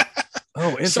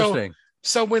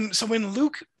 So when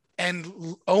Luke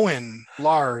and Owen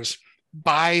Lars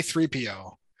buy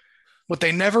 3PO, what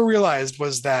they never realized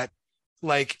was that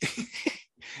like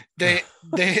they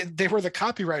were the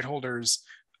copyright holders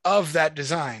of that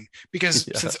design, because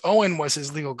Yeah. since Owen was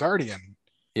his legal guardian,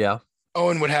 Yeah.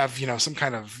 Owen would have, some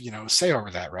kind of, say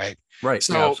over that, right? Right.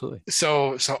 Yeah, So absolutely.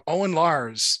 so Owen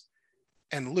Lars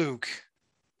and Luke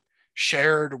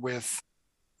shared with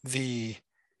the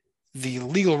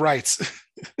legal rights.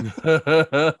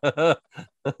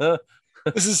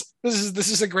 This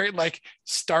is a great like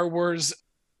Star Wars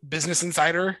Business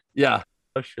Insider. Yeah.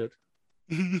 Oh shit.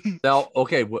 Now,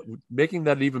 okay, making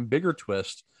that an even bigger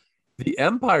twist, the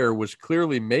Empire was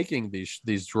clearly making these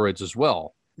droids as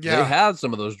well. They Yeah, had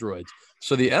some of those droids.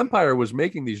 So the Empire was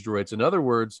making these droids. In other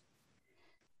words,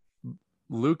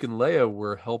 Luke and Leia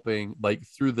were helping, like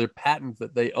through their patent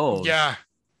that they own, yeah,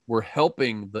 were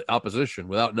helping the opposition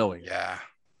without knowing it. yeah.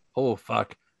 Oh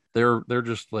fuck. They're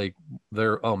just like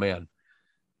oh man.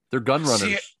 They're gun See,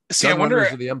 runners. see, I Gun wonder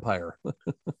runners of the Empire.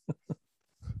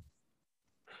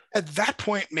 at that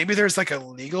point maybe there's like a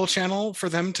legal channel for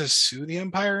them to sue the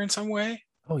Empire in some way.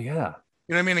 Oh yeah.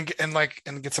 You know what I mean?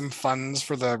 And get some funds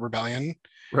for the rebellion.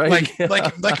 Right. Like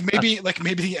Yeah. maybe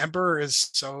the Emperor is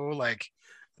so like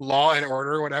law and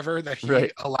order or whatever that he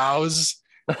Right. he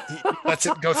lets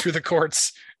it go through the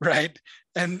courts, right?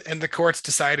 And the courts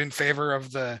decide in favor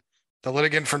of the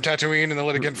litigant from Tatooine and the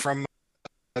litigant from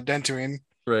Dantooine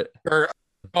Right. or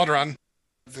Alderaan.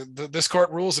 This court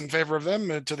rules in favor of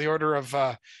them to the order of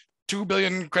 2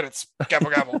 billion credits. Gavel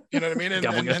gavel. You know what I mean?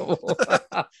 Gavel, gavel.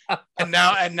 And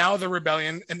now the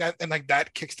rebellion and like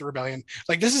that kicks the rebellion.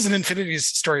 Like this is an Infinity's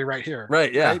story right here.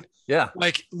 Right. Yeah. Right? Yeah.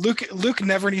 Like Luke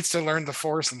never needs to learn the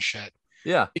Force and shit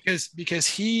Yeah. because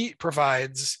he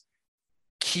provides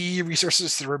key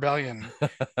resources to the rebellion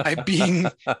by being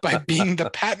the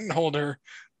patent holder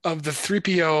of the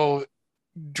 3PO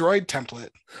droid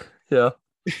template. Yeah.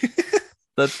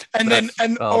 That's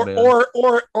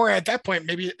Or at that point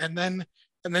maybe and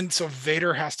then so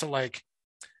Vader has to like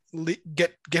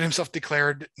get himself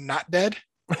declared not dead.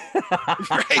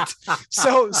 Right.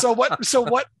 So what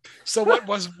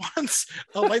was once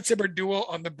a lightsaber duel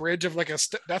on the bridge of like a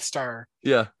Death Star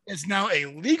yeah. is now a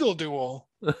legal duel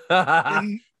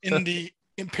in the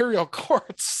Imperial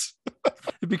courts.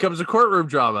 It becomes a courtroom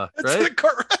drama, right?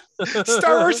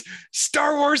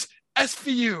 Star Wars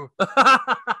SVU.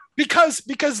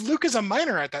 because Luke is a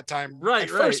minor at that time, Right, at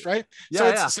first, right?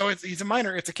 Yeah, He's a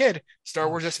minor. It's a kid. Star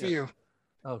Wars shit. SVU.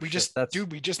 Oh, We shit.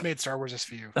 just made Star Wars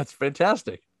SVU. That's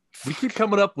fantastic. We keep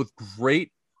coming up with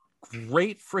great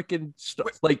freaking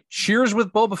stuff. Like Cheers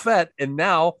with Boba Fett, and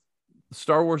now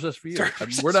Star Wars SVU. I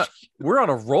mean, we're on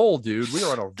a roll, dude. We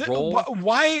are on a roll.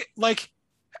 Why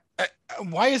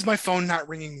why is my phone not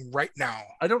ringing right now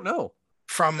I don't know.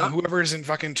 from whoever's in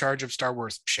fucking charge of Star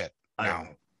Wars shit I now? don't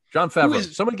know. John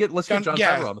Favreau. Let's get John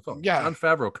yeah, Favreau on the phone. yeah. John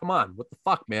Favreau, come on. What the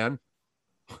fuck, man?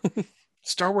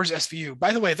 Star Wars SVU.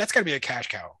 By the way, that's got to be a cash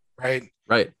cow, right?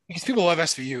 Right. Because people love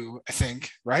SVU, I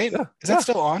think, right? Yeah, Is that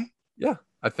still on? Yeah.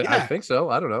 I Yeah. think so.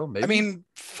 I don't know. Maybe. I mean,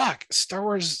 fuck, Star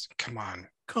Wars. Come on.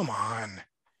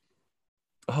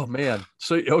 oh man.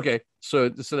 So okay. So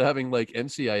instead of having like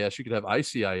NCIS, you could have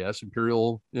ICIS,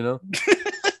 Imperial,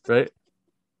 right?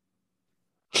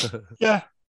 Yeah.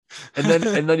 and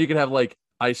then you can have like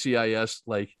ICIS,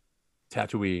 like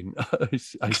Tatooine,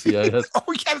 ICIS. Oh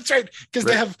yeah, that's right. Because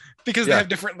Right. they have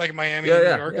different like Miami Yeah, and New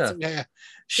yeah, York. yeah. Yeah.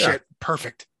 Shit.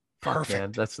 Perfect.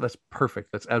 Man, that's perfect.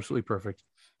 That's absolutely perfect.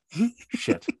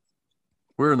 Shit.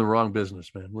 We're in the wrong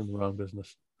business, man. We're in the wrong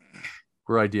business.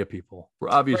 We're idea people. We're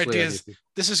obviously idea people.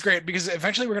 This is great because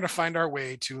eventually we're gonna find our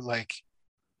way to like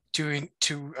to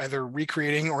either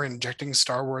recreating or injecting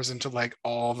Star Wars into like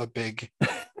all the big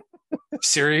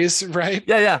series, right?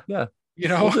 Yeah.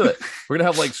 We'll do it. We're gonna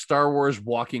have like Star Wars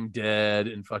Walking Dead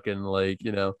and fucking like,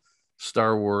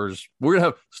 Star Wars. We're gonna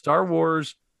have Star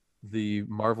Wars, the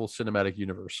Marvel Cinematic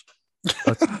Universe.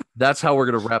 That's how we're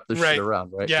gonna wrap this shit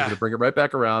around, right? Yeah. We're gonna bring it right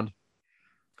back around.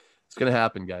 It's gonna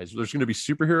happen, guys. There's gonna be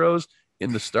superheroes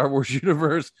in the Star Wars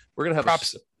universe. We're gonna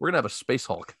have a Space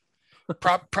Hulk.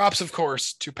 Props, of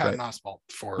course, to Patton Oswalt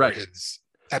for his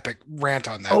epic rant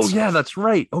on that. Oh yeah, that's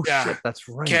right. Oh yeah. shit, that's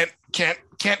right.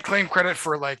 Can't claim credit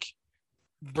for like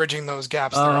bridging those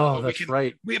gaps. Oh, that's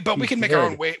right. We can make our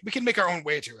own way. We can make our own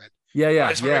way to it. Yeah. I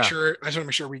just want to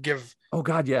make sure we give. Oh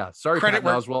God, yeah. Sorry, credit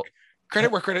Patton Oswalt. Credit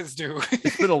where credit's due.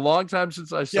 It's been a long time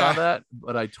since I saw that,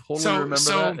 but I totally remember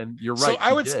that. And you're right.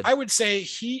 So I would say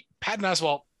Patton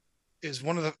Oswalt is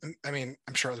one of the. I mean,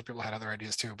 I'm sure other people had other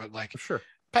ideas too, but like, sure,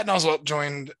 Patton Oswalt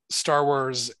joined Star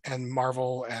Wars and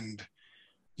Marvel and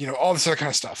all this other kind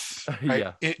of stuff,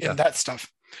 right? In that stuff.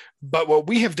 But what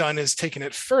we have done is taken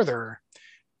it further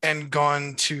and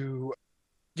gone to,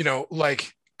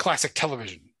 like classic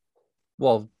television.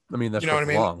 Well, I mean, that's You know what what I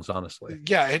mean? belongs, honestly.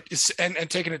 Yeah, it's and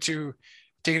taking it to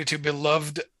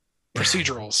beloved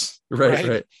procedurals. Right, Right?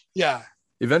 right. Yeah.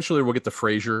 Eventually, we'll get to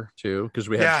Frasier too, because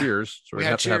we had Yeah. Cheers, so We we're had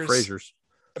gonna have to have Cheers. Frasier's.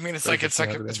 I mean, Frasier's gonna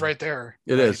have to be in it's there. right there.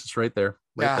 It Right? is. It's right there.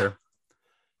 Right Yeah. there.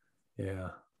 Yeah.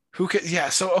 Who could? Yeah.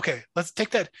 So okay, let's take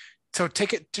that. So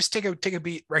take it. Just take a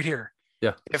beat right here.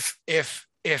 Yeah. If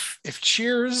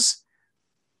Cheers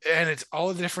and it's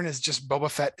all the different is just Boba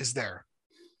Fett is there.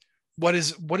 What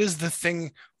is the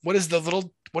thing? What is the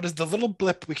little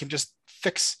blip we can just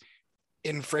fix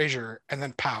in Frasier and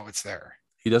then pow, it's there.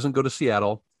 He doesn't go to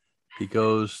Seattle. He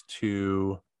goes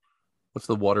to what's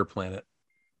the water planet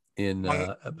in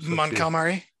episode Mon 2?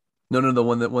 Calamari? No, the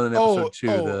one in episode 2,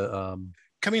 the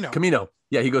Camino. Camino.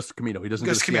 Yeah, he goes to Camino. He doesn't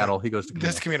go to Seattle. He goes to Camino.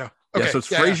 Goes to Camino. Okay. Yeah, so it's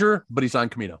Frasier, but he's on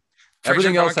Camino. Frasier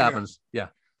Everything else Camino. happens. Yeah.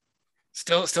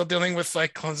 Still dealing with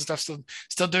like clones and stuff.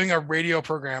 Still doing a radio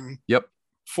program. Yep.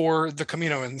 For the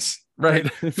Caminoans. Right.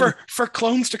 for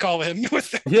clones to call in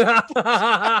with them. Yeah.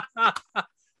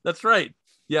 That's right.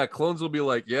 Yeah, clones will be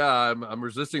like, yeah, I'm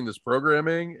resisting this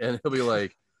programming, and he'll be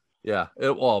like, yeah,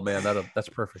 man, that's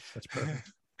perfect. That's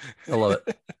perfect. I love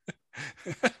it.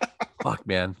 Fuck,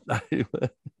 man.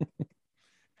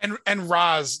 and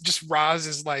Roz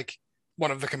is like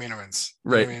one of the Caminoans.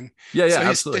 Right. I mean, yeah, so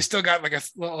absolutely. They still got like a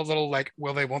little like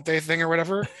will they won't they thing or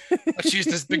whatever. But she's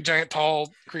this big giant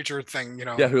tall creature thing,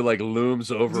 Yeah, who like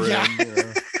looms over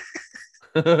him.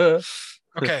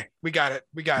 Okay, we got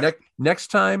it.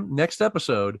 Next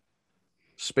episode,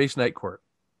 Space Night Court.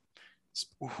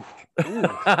 Ooh.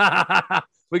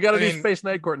 We got to do Space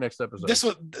Night Court next episode.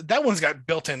 That one's got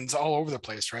built-ins all over the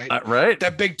place, right? Right.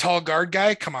 That big tall guard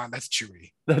guy. Come on, that's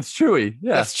Chewie. That's Chewie.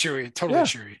 Yeah, that's Chewie. Totally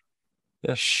Chewie.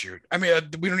 Yeah. Shoot. I mean,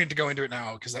 we don't need to go into it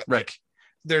now because right.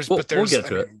 We'll get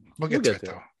to it. We'll get to it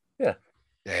though. Yeah.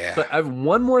 Yeah. But I have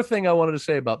one more thing I wanted to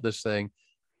say about this thing.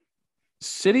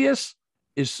 Sidious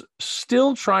is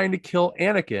still trying to kill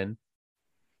Anakin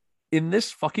in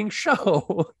this fucking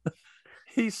show.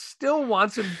 He still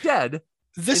wants him dead in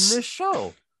this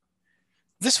show.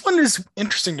 This one is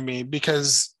interesting to me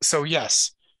because,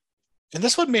 and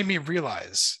this one made me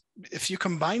realize if you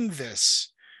combine this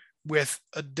with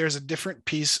there's a different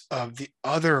piece of the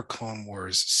other Clone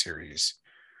Wars series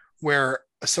where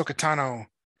Ahsoka Tano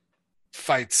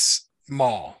fights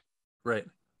Maul. Right.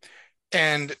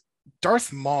 And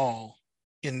Darth Maul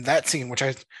in that scene, which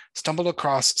I stumbled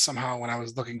across somehow when I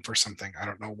was looking for something, I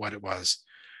don't know what it was,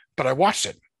 but I watched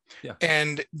it. Yeah.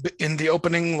 And in the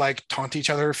opening, like taunt each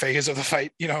other phase of the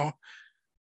fight,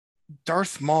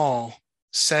 Darth Maul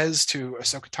says to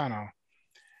Ahsoka Tano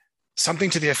something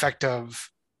to the effect of,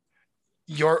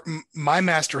 my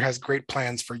master has great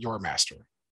plans for your master.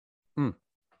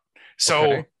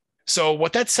 So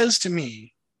what that says to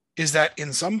me is that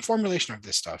in some formulation of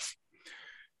this stuff,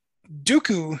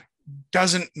 Dooku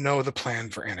doesn't know the plan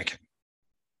for Anakin.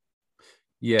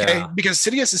 Yeah. Okay? Because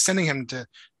Sidious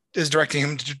is directing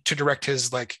him to direct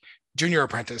his like junior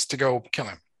apprentice to go kill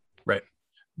him. Right.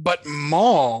 But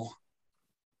Maul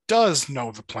does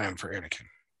know the plan for Anakin.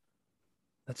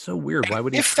 That's so weird. Why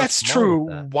would he? If that's true,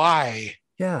 why?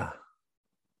 Yeah.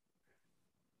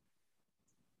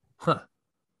 Huh.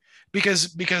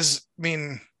 Because I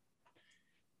mean,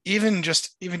 even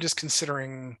just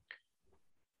considering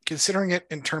it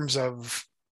in terms of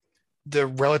the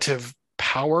relative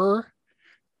power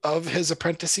of his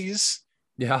apprentices,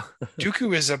 yeah,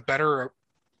 Dooku is a better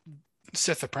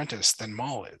Sith apprentice than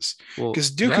Maul is,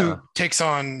 because takes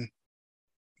on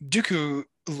Dooku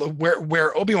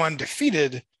where Obi-Wan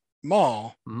defeated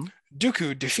Maul. Mm-hmm.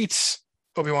 Dooku defeats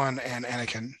Obi-Wan and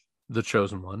Anakin, the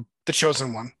chosen one,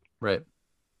 right?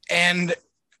 And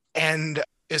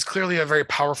is clearly a very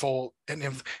powerful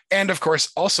and of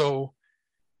course also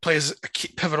plays a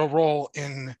pivotal role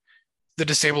in the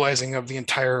destabilizing of the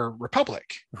entire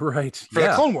Republic, right? For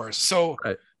the Clone Wars. So,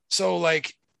 right. So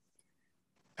like,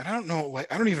 and I don't know,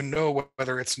 like I don't even know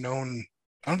whether it's known.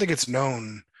 I don't think it's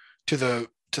known to the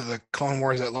Clone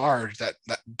Wars at large that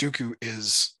Dooku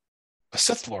is a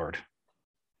Sith Lord.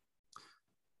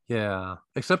 Yeah,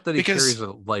 except that he carries a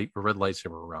red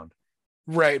lightsaber around.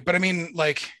 Right, but I mean,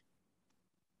 like,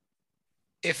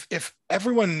 if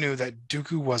everyone knew that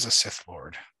Dooku was a Sith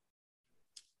Lord,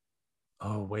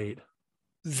 oh wait,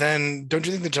 then don't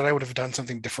you think the Jedi would have done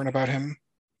something different about him?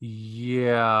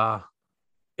 Yeah,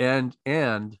 and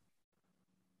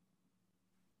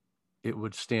it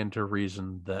would stand to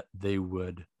reason that they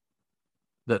would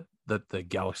that the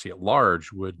galaxy at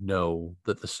large would know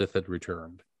that the Sith had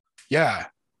returned. Yeah.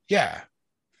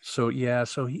 So yeah,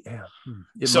 so he yeah.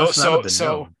 It So must not have so been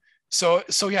so known.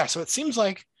 so yeah. So it seems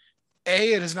like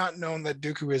A, it is not known that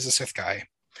Dooku is a Sith guy,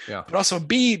 Yeah. but also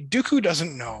B, Dooku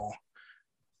doesn't know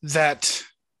that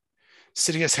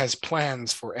Sidious has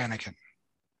plans for Anakin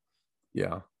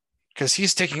Yeah. because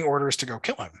he's taking orders to go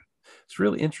kill him. It's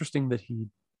really interesting that he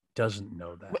doesn't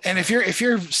know that. And if you're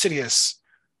Sidious,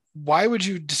 why would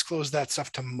you disclose that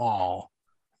stuff to Maul,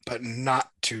 but not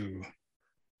to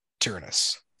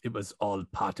Tyrannus? It was all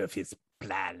part of his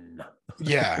plan.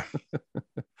 Yeah.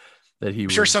 That he I'm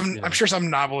sure was, some yeah. I'm sure some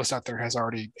novelist out there has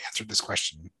already answered this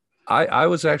question. I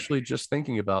was actually just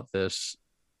thinking about this.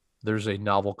 There's a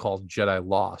novel called Jedi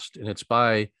Lost, and it's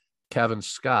by Kevin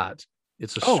Scott.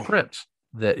 It's a script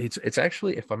that it's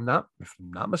actually, if I'm not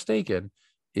mistaken,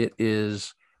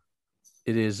 it's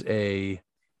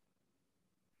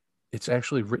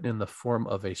actually written in the form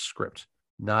of a script,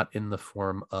 not in the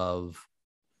form of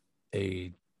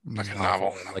a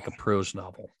novel, like a prose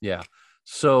novel. Yeah.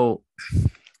 So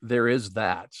there is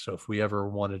that. So if we ever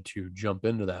wanted to jump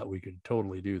into that, we could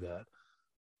totally do that.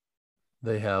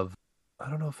 They have,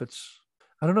 I don't know if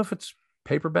it's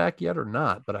paperback yet or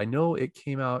not, but I know it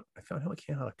came out. I know it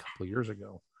came out a couple of years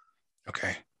ago.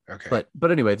 Okay.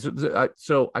 But anyway,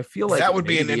 so I feel like that would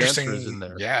be an the interesting answer is in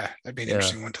there. Yeah, that'd be an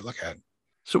interesting one to look at.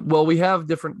 So, well, we have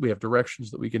directions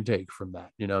that we can take from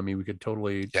that. You know, I mean, we could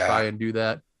totally try and do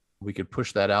that. We could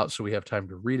push that out so we have time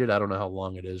to read it. I don't know how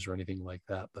long it is or anything like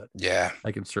that, but yeah,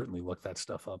 I can certainly look that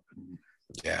stuff up and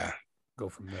go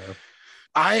from there.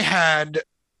 I had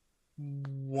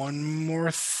one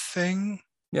more thing.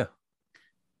 Yeah.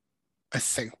 I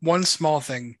think one small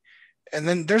thing. And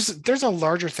then there's a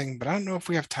larger thing, but I don't know if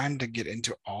we have time to get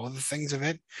into all of the things of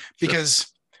it.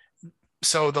 Because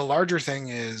so the larger thing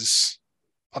is,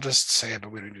 I'll just say it,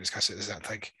 but we don't discuss it, is that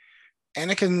like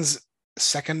Anakin's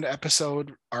second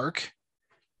episode arc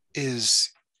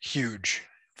is huge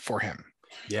for him.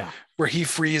 Yeah. Where he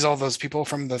frees all those people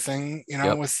from the thing,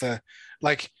 with the,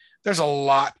 like, there's a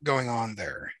lot going on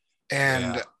there.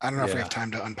 And I don't know if we have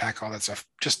time to unpack all that stuff,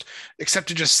 except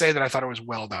to just say that I thought it was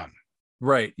well done.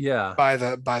 Right. Yeah. By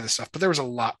the stuff, but there was a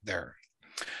lot there.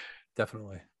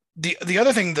 Definitely. The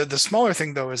other thing, the smaller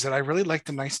thing though, is that I really like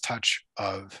the nice touch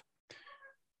of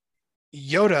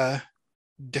Yoda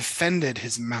defended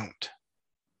his mount.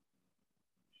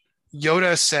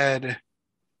 Yoda said,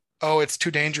 "Oh, it's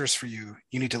too dangerous for you.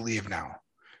 You need to leave now."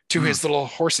 To his little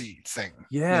horsey thing.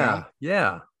 Yeah.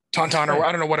 Yeah. Tauntaun, or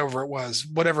I don't know, whatever it was,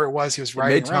 he was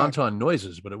riding around. Made Tauntaun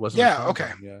noises, but it wasn't. Yeah.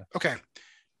 Okay. Yeah. Okay.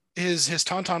 His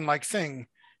Tauntaun like thing.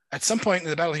 At some point in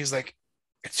the battle, he's like,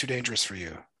 "It's too dangerous for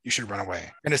you. You should run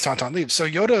away." And his Tauntaun leaves. So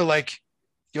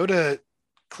Yoda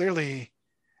clearly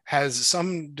has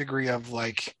some degree of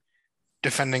like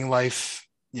defending life,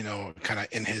 kind of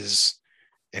in his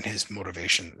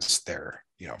motivations there,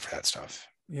 for that stuff.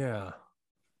 Yeah.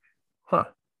 Huh.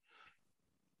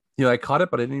 I caught it,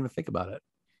 but I didn't even think about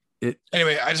it.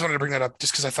 Anyway, I just wanted to bring that up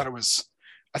just because I thought it was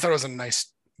a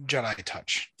nice Jedi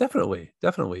touch. Definitely.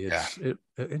 It's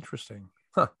interesting.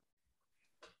 Huh.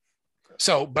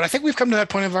 So, but I think we've come to that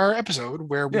point of our episode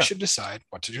where we should decide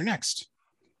what to do next.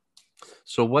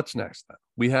 So what's next then?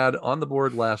 We had on the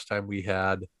board last time, we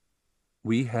had,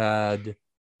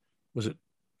 was it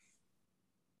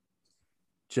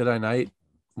Jedi Knight?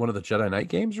 One of the Jedi Knight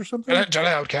games or something? Jedi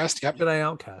Outcast. Yep. Jedi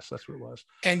Outcast. That's what it was.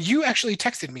 And you actually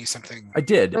texted me something. I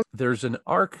did. There's an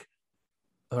arc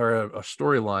or a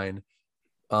storyline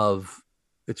of,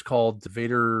 it's called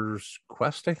Vader's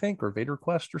Quest, I think, or Vader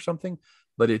Quest or something.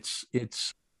 But it's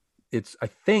I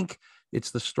think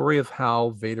it's the story of how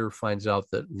Vader finds out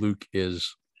that Luke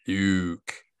is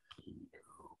Luke.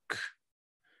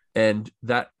 And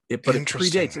that it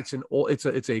predates.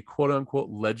 It's a quote unquote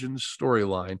legends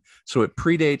storyline. So it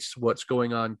predates what's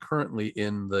going on currently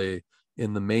in the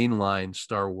mainline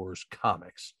Star Wars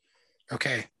comics.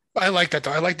 Okay. I like that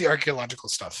though. I like the archaeological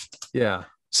stuff. Yeah.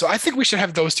 So I think we should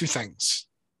have those two things.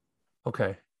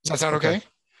 Okay. Does that sound okay?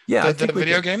 Yeah. The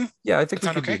video game? Yeah, I think we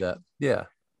could do that. Yeah.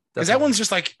 Because that one's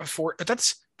just like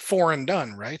that's 4 and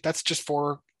done, right? That's just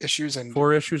 4 issues and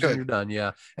 4 issues and you're done.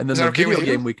 Yeah. And then the video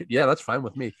game we could, that's fine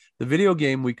with me. The video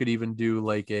game we could even do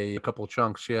like a couple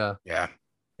chunks. Yeah. Yeah.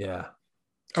 Yeah.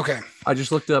 Okay. I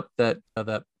just looked up that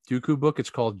Dooku book. It's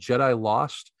called Jedi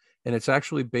Lost, and it's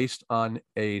actually based on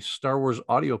a Star Wars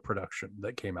audio production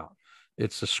that came out.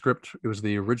 It's a script. It was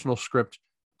the original script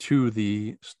to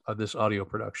this audio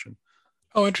production.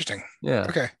 Oh, interesting. Yeah.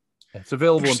 Okay. It's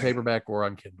available in paperback or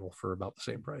on Kindle for about the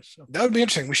same price. So that would be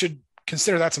interesting. We should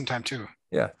consider that sometime too.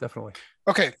 Yeah, definitely.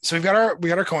 Okay, so we got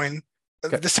our coin.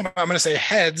 Okay. This time I'm going to say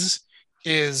heads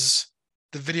is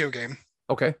the video game.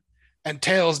 Okay. And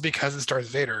tails, because it stars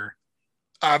Vader,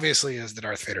 obviously is the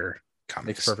Darth Vader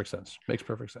comics. Makes perfect sense. Makes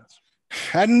perfect sense.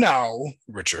 And now,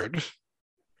 Richard,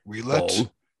 we let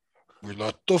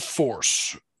the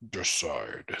Force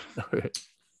decide.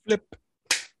 Flip.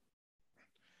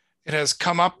 It has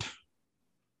come up.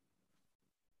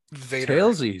 Vader.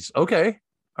 Tailsies. Okay.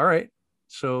 All right.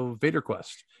 So Vader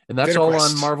Quest. And that's Vader all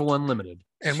Quest. on Marvel Unlimited.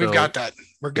 And So we've got that.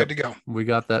 We're good to go. we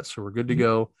got that. So we're good to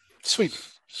go. Sweet.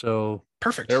 So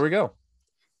Perfect. there we go.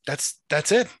 That's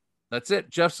it. That's it.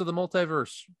 Jeffs of the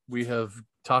Multiverse. We have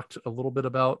talked a little bit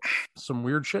about some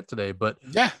weird shit today, but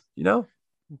Yeah. you know,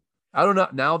 I don't know.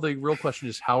 Now the real question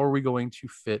is, how are we going to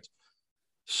fit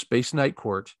Space Knight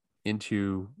Court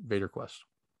into Vader Quest?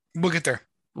 We'll get there.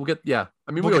 We'll get, yeah.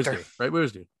 I mean, We'll we always get there. do, right? We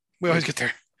always do. We always get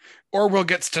there. Or we'll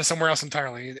get to somewhere else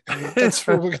entirely. And that's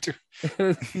where we'll get to.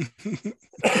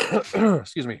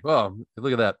 Excuse me. Oh,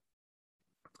 look at that.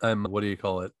 I'm, what do you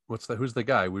call it? What's the, who's the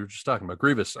guy we were just talking about?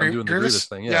 Grievous. I'm doing the Grievous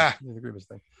thing. Yeah. The Grievous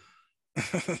thing.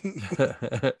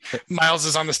 Miles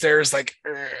is on the stairs, like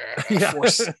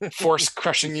force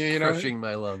crushing you, crushing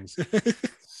my lungs.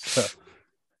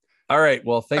 All right.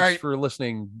 Well, thanks for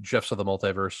listening, Jeffs of the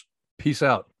Multiverse. Peace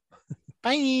out.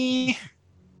 Bye.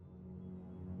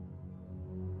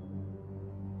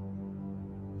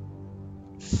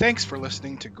 Thanks for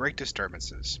listening to Great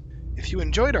Disturbances. If you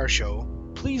enjoyed our show,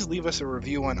 please leave us a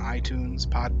review on iTunes,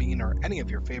 Podbean, or any of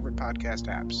your favorite podcast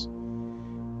apps.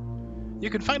 You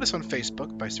can find us on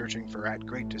Facebook by searching for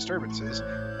 @Great Disturbances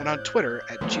and on Twitter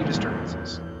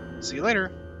 @GDisturbances. See you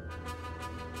later.